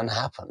it can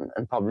happen,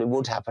 and probably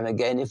would happen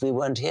again if we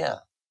weren't here.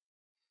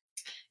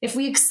 If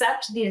we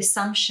accept the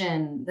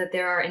assumption that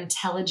there are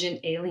intelligent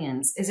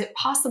aliens, is it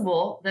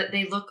possible that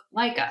they look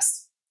like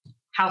us?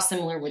 How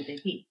similar would they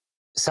be?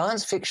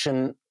 Science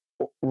fiction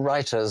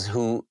writers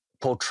who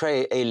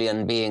portray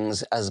alien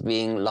beings as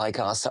being like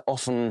us are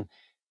often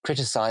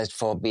criticized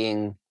for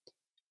being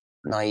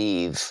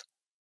naive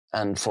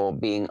and for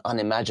being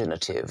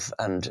unimaginative.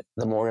 And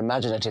the more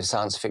imaginative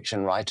science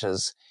fiction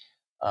writers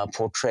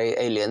portray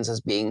aliens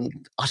as being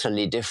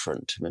utterly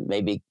different,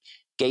 maybe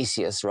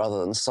gaseous rather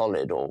than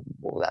solid, or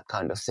that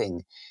kind of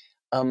thing.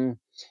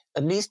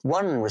 At least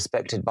one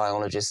respected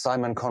biologist,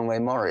 Simon Conway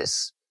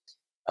Morris,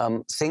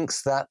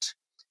 thinks that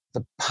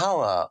the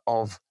power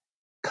of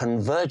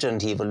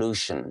convergent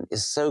evolution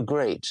is so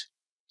great.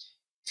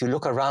 If you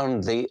look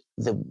around the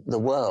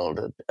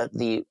world at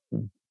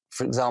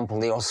for example,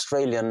 the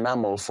Australian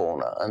mammal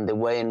fauna and the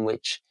way in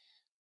which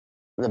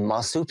the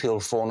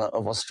marsupial fauna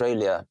of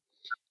Australia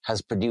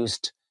has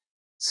produced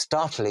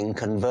startling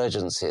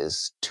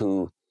convergences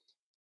to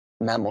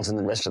mammals in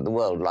the rest of the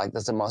world, like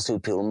there's a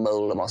marsupial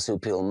mole, a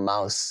marsupial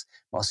mouse,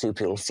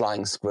 marsupial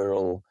flying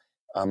squirrel,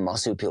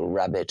 marsupial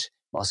rabbit,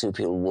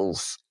 marsupial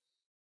wolf,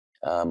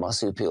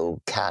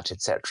 marsupial cat,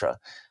 etc.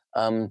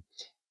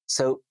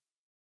 So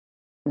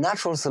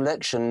natural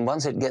selection,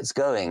 once it gets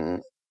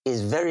going,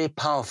 is very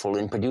powerful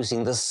in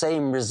producing the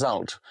same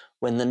result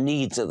when the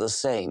needs are the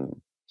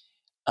same.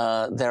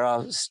 There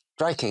are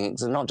striking,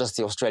 not just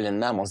the Australian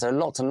mammals, there are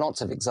lots and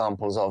lots of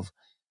examples of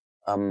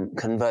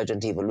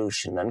convergent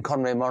evolution. And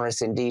Conway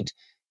Morris, indeed,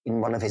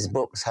 in one of his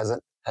books, has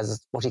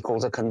what he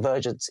calls a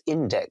convergence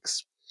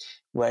index,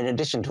 where in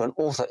addition to an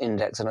author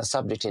index and a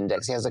subject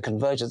index, he has a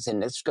convergence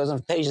index which goes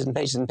on pages and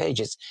pages and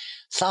pages,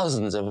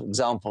 thousands of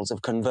examples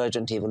of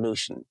convergent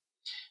evolution.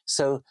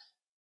 So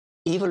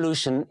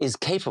evolution is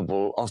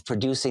capable of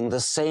producing the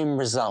same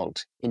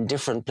result in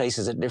different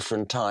places at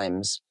different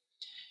times.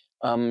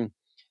 And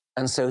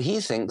so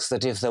he thinks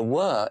that if there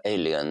were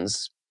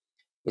aliens,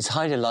 it's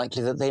highly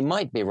likely that they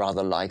might be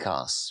rather like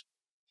us.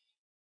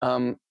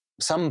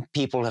 Some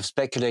people have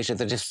speculated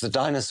that if the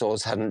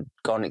dinosaurs hadn't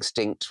gone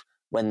extinct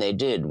when they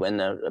did, when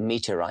a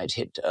meteorite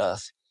hit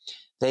Earth,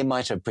 they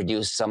might have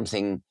produced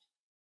something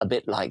a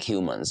bit like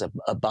humans,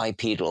 a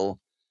bipedal,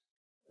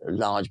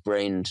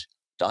 large-brained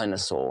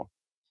dinosaur.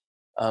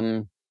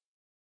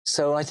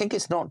 So I think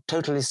it's not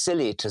totally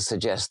silly to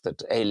suggest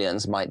that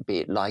aliens might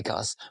be like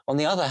us. On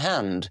the other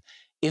hand,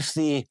 if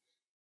the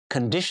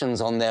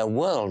conditions on their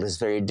world is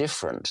very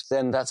different,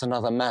 then that's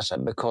another matter,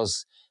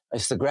 because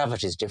if the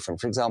gravity is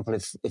different, for example,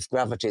 if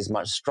gravity is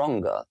much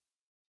stronger,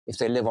 if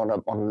they live on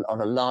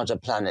a larger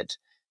planet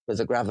with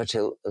the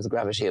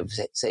gravity of,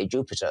 say,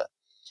 Jupiter,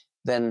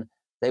 then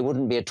they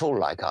wouldn't be at all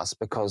like us,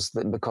 because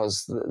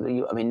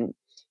I mean,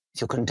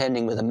 if you're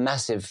contending with a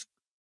massive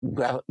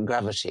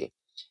gravity,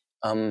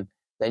 then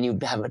you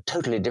have a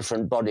totally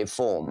different body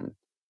form.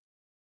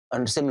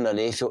 And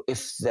similarly,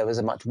 if there was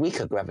a much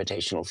weaker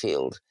gravitational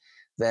field,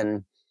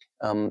 then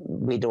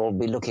we'd all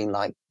be looking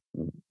like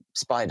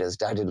spiders,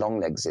 daddy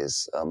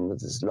longlegses,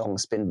 with these long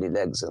spindly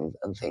legs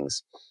and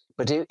things.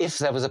 But if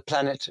there was a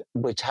planet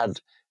which had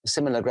a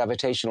similar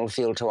gravitational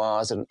field to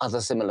ours and other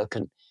similar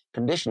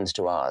conditions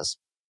to ours,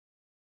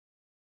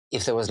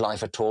 if there was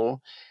life at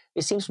all,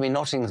 it seems to me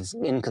not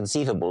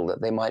inconceivable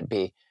that they might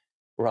be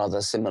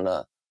rather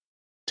similar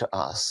to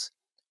us,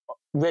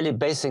 really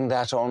basing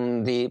that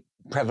on the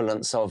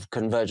prevalence of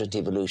convergent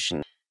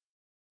evolution.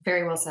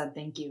 Very well said,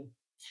 thank you.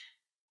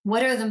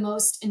 What are the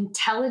most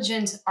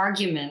intelligent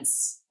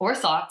arguments or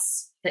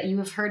thoughts that you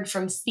have heard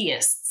from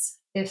theists,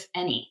 if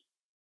any?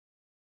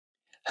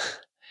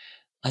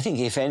 I think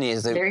if any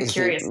is the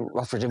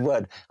operative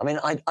word. I mean,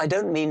 I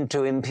don't mean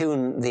to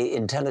impugn the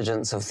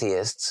intelligence of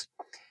theists,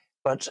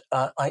 but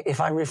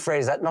if I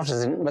rephrase that not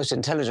as the most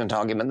intelligent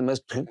argument, the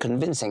most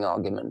convincing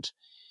argument,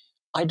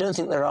 I don't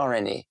think there are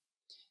any.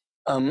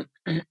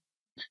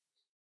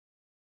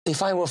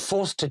 If I were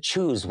forced to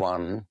choose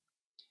one,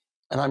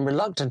 and I'm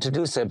reluctant to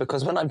do so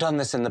because when I've done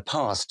this in the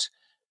past,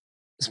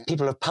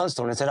 people have pounced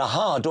on it and said,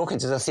 aha,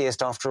 Dawkins is a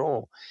theist after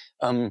all.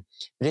 But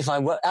if I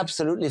were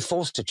absolutely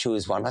forced to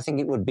choose one, I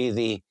think it would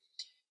be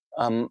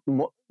nothing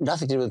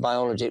to do with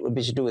biology, it would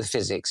be to do with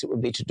physics, it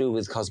would be to do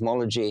with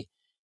cosmology,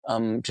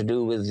 to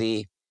do with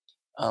the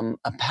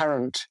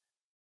apparent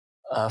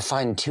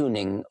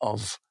fine-tuning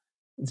of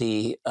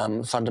the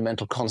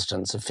fundamental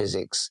constants of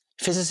physics.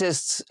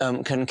 Physicists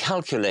can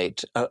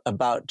calculate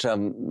about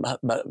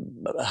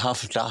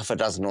half a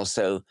dozen or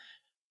so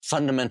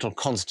fundamental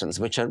constants,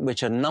 which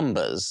are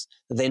numbers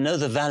that they know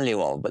the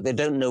value of, but they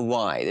don't know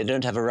why. They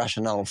don't have a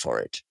rationale for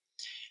it.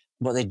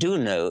 What they do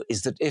know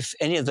is that if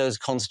any of those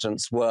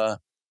constants were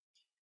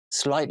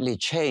slightly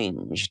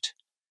changed,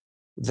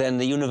 then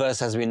the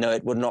universe as we know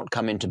it would not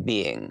come into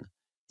being.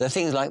 There are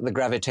things like the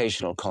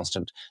gravitational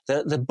constant.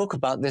 The book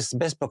about this, the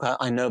best book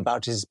I know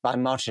about is by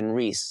Martin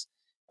Rees,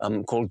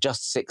 called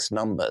Just Six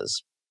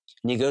Numbers.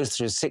 And he goes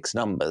through 6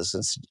 numbers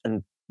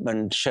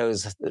and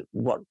shows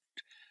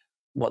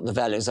what the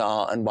values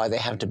are and why they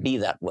have to be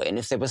that way. And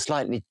if they were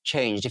slightly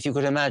changed, if you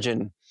could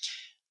imagine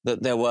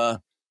that there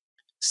were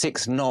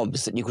 6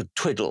 knobs that you could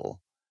twiddle,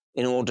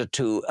 in order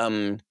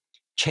to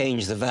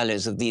change the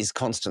values of these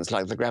constants,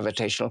 like the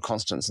gravitational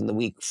constants and the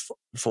weak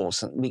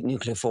force, and weak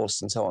nuclear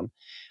force, and so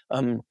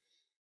on.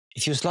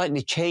 If you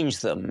slightly change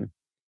them,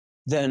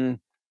 then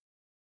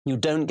you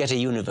don't get a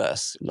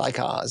universe like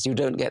ours. You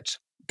don't get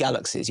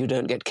galaxies. You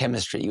don't get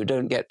chemistry. You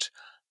don't get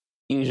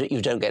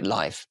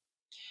life.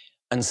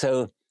 And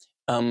so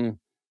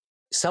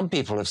some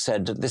people have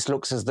said that this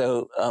looks as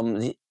though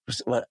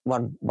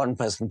one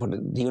person put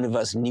it, the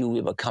universe knew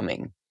we were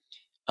coming.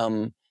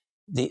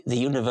 The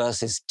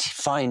universe is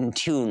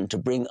fine-tuned to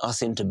bring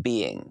us into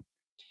being.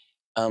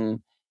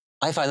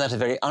 I find that a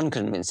very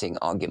unconvincing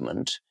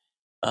argument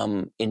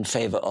in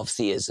favor of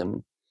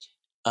theism,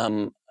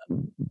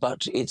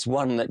 but it's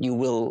one that you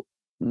will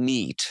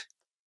meet.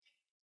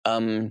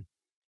 The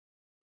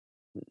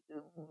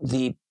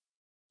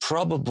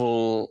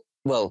probable,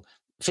 well,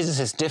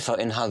 physicists differ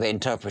in how they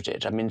interpret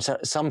it. I mean,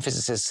 some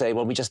physicists say,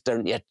 well, we just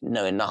don't yet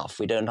know enough.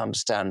 We don't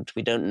understand.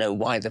 We don't know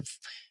why the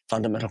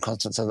fundamental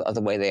constants are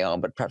the way they are,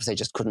 but perhaps they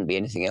just couldn't be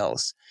anything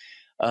else.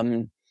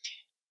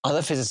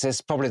 Other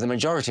physicists, probably the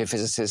majority of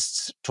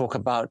physicists, talk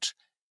about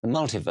the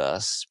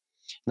multiverse.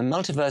 The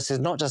multiverse is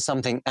not just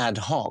something ad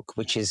hoc,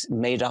 which is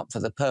made up for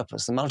the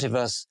purpose. The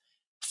multiverse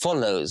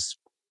follows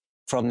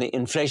from the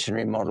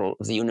inflationary model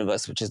of the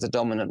universe, which is the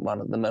dominant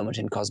one at the moment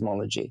in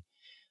cosmology.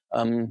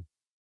 And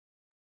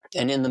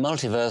in the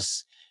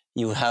multiverse,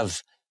 you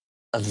have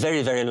a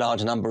very, very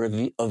large number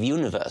of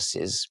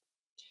universes.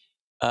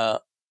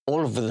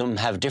 All of them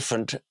have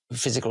different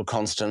physical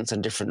constants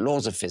and different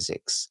laws of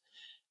physics.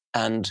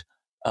 And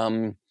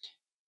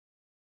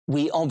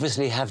we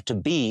obviously have to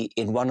be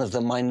in one of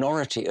the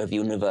minority of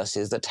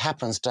universes that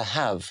happens to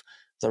have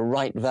the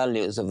right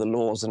values of the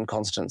laws and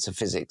constants of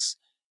physics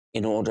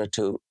in order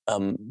to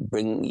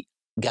bring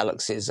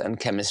galaxies and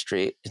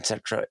chemistry,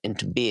 etc.,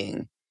 into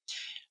being.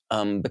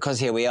 Because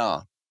here we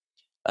are.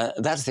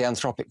 That's the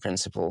anthropic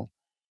principle.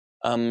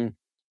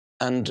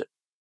 And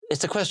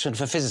it's a question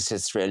for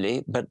physicists,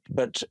 really.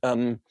 But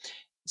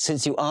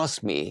since you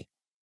asked me,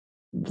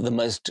 the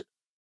most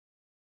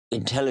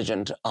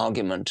intelligent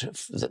argument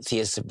that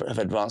theists have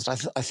advanced,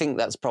 I think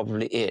that's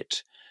probably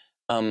it.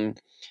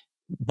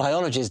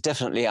 Biology is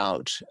definitely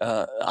out.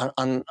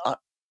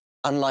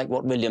 Unlike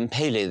what William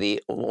Paley,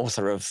 the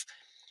author of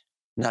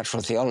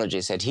Natural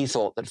Theology, said, he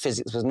thought that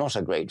physics was not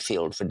a great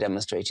field for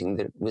demonstrating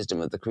the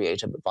wisdom of the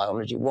Creator, but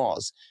biology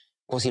was.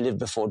 Of course, he lived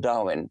before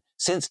Darwin.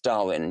 Since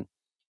Darwin,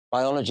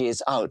 biology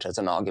is out as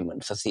an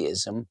argument for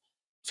theism.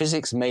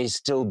 Physics may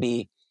still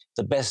be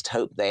the best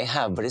hope they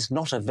have, but it's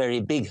not a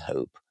very big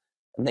hope.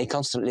 And they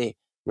constantly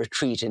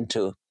retreat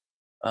into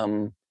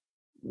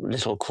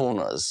little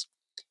corners.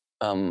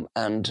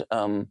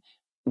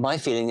 My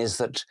feeling is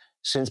that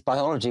since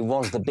biology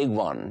was the big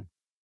one,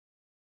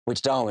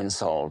 which Darwin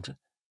solved,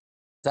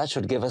 that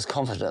should give us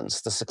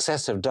confidence. The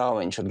success of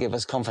Darwin should give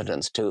us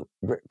confidence to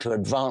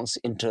advance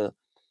into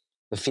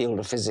the field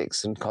of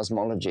physics and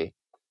cosmology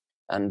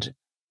and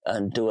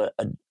do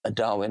a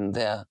Darwin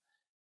there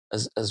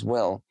as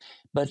well.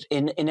 But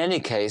in any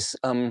case,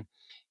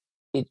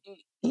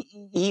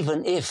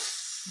 even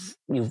if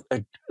you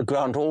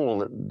grant all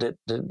that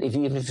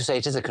even if you say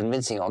it is a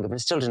convincing argument,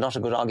 it's still not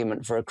a good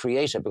argument for a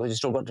creator, because you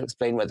still got to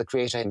explain where the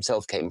creator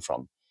himself came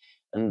from.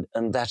 And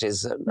that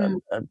is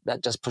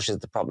that just pushes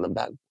the problem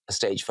back a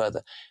stage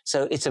further.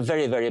 So it's a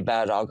very, very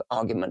bad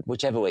argument,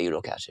 whichever way you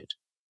look at it.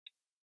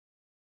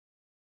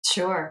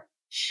 Sure.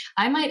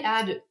 I might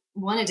add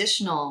one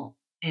additional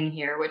in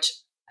here, which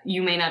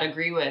you may not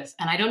agree with.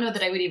 And I don't know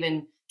that I would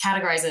even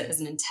categorize it as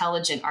an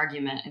intelligent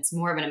argument. It's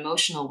more of an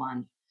emotional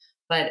one.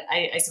 But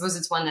I suppose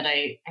it's one that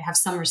I have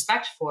some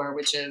respect for,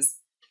 which is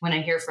when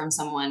I hear from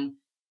someone,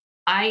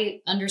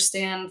 I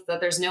understand that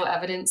there's no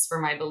evidence for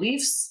my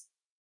beliefs,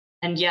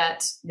 and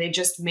yet they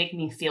just make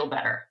me feel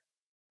better.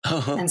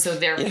 And so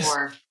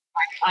therefore, yes,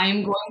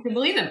 I'm going to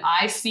believe them.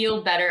 I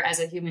feel better as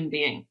a human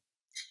being.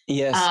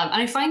 Yes.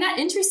 And I find that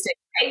interesting.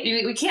 Right?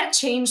 We can't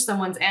change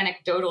someone's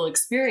anecdotal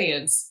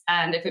experience.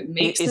 And if it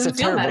makes them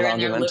feel better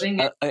and they're living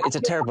it. It's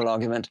a terrible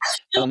argument.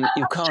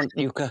 You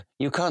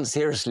can't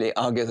seriously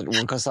argue that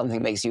because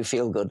something makes you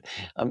feel good.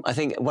 I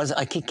think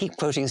I keep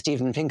quoting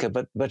Steven Pinker,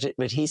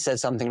 but he said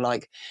something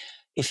like,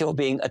 if you're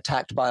being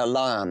attacked by a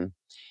lion,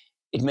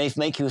 it may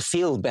make you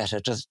feel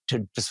better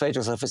to persuade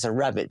yourself it's a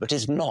rabbit, but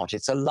it's not.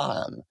 It's a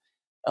lion.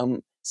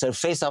 So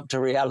face up to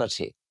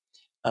reality.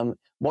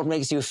 What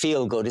makes you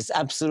feel good is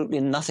absolutely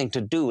nothing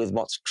to do with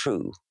what's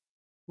true.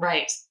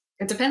 Right.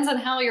 It depends on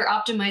how you're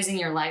optimizing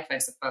your life, I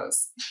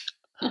suppose.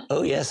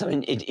 Oh, yes. I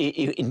mean,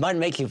 it might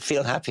make you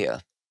feel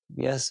happier.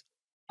 Yes.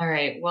 All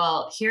right.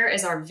 Well, here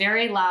is our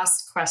very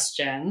last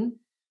question.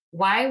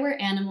 Why were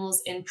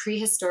animals in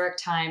prehistoric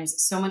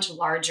times so much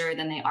larger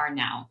than they are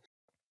now?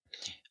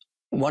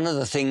 One of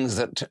the things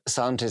that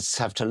scientists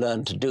have to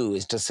learn to do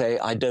is to say,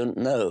 I don't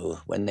know,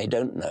 when they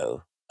don't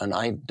know. And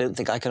I don't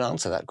think I can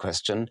answer that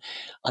question.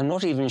 I'm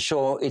not even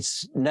sure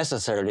it's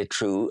necessarily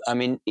true. I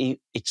mean,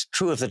 it's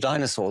true of the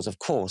dinosaurs, of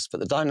course, but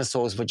the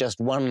dinosaurs were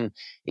just one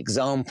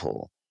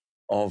example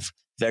of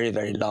very,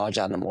 very large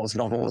animals,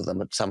 not all of them,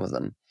 but some of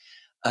them.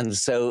 And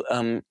so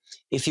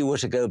if you were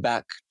to go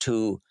back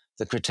to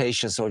the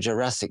Cretaceous or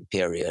Jurassic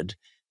period,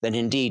 then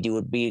indeed you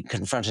would be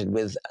confronted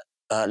with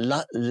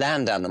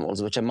land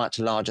animals, which are much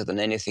larger than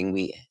anything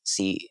we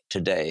see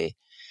today.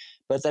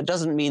 But that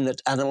doesn't mean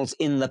that animals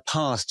in the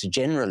past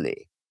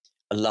generally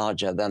are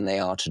larger than they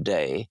are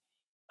today.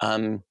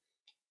 I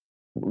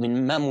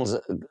mean, mammals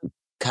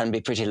can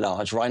be pretty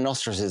large.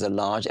 Rhinoceroses are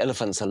large.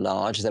 Elephants are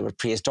large. There were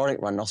prehistoric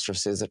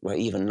rhinoceroses that were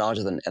even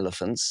larger than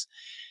elephants.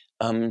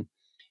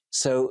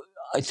 So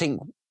I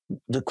think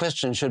the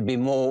question should be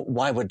more,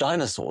 why were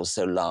dinosaurs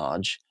so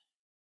large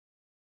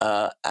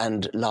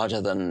and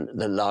larger than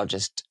the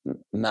largest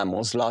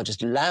mammals,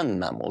 largest land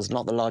mammals,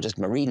 not the largest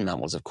marine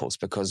mammals, of course,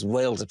 because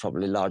whales are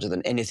probably larger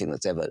than anything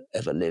that's ever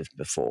lived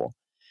before.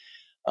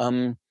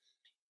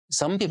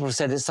 Some people have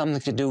said it's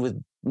something to do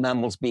with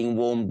mammals being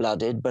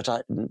warm-blooded, but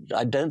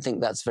I don't think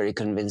that's very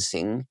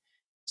convincing.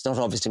 It's not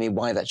obvious to me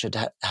why that should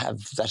have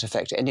that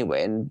effect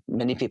anyway, and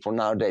many people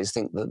nowadays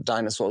think that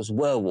dinosaurs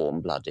were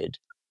warm-blooded.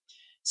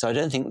 So I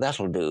don't think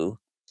that'll do.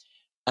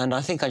 And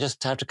I think I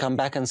just have to come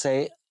back and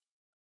say,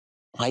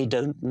 I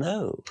don't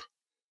know.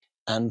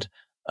 And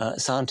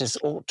scientists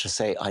ought to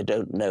say, I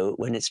don't know,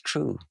 when it's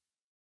true.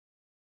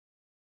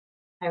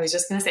 I was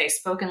just going to say,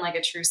 spoken like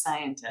a true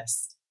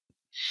scientist.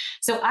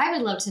 So I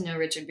would love to know,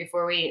 Richard,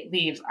 before we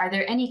leave, are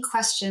there any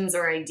questions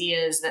or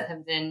ideas that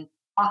have been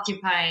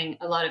occupying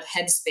a lot of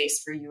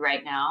headspace for you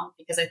right now?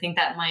 Because I think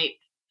that might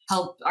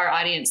help our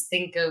audience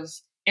think of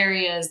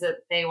areas that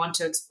they want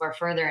to explore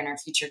further in our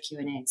future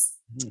Q&As.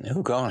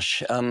 Oh,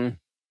 gosh.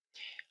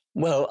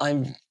 Well,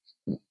 I'm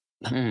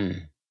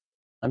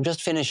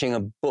just finishing a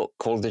book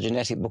called The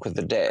Genetic Book of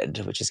the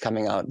Dead, which is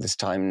coming out this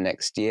time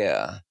next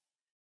year.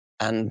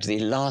 And the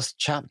last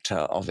chapter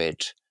of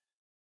it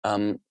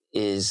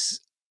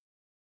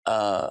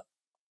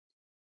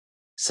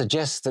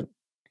suggests that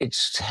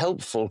it's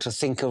helpful to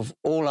think of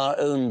all our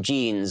own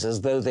genes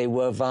as though they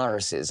were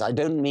viruses. I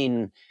don't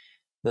mean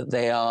that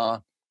they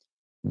are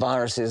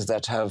viruses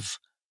that have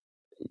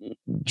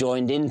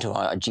joined into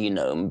our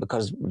genome,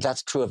 because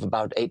that's true of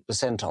about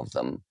 8% of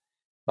them.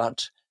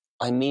 But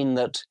I mean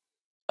that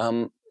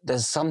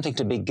there's something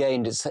to be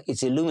gained.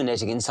 It's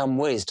illuminating in some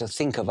ways to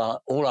think of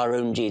all our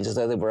own genes as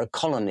though they were a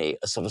colony,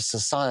 a sort of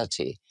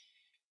society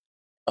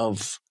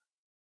of,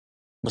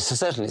 well,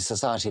 certainly a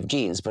society of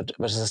genes, but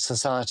a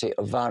society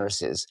of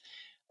viruses.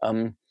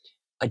 I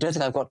don't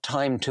think I've got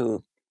time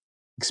to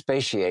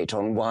expatiate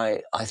on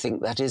why I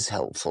think that is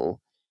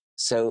helpful.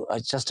 So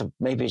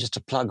maybe just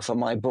a plug for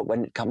my book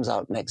when it comes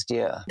out next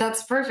year.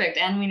 That's perfect.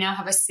 And we now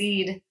have a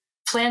seed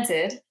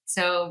planted.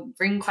 So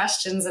bring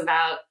questions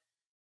about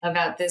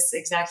this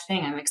exact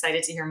thing. I'm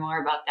excited to hear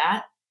more about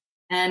that.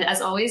 And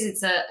as always,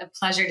 it's a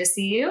pleasure to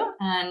see you.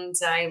 And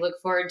I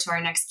look forward to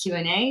our next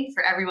Q&A.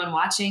 For everyone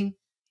watching,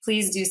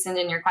 please do send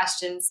in your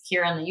questions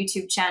here on the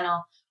YouTube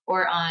channel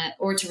or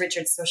to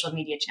Richard's social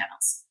media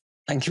channels.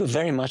 Thank you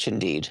very much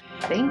indeed.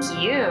 Thank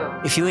you.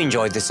 If you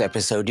enjoyed this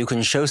episode, you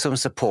can show some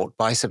support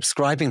by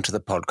subscribing to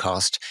the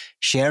podcast,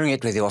 sharing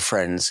it with your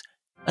friends,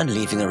 and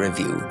leaving a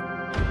review.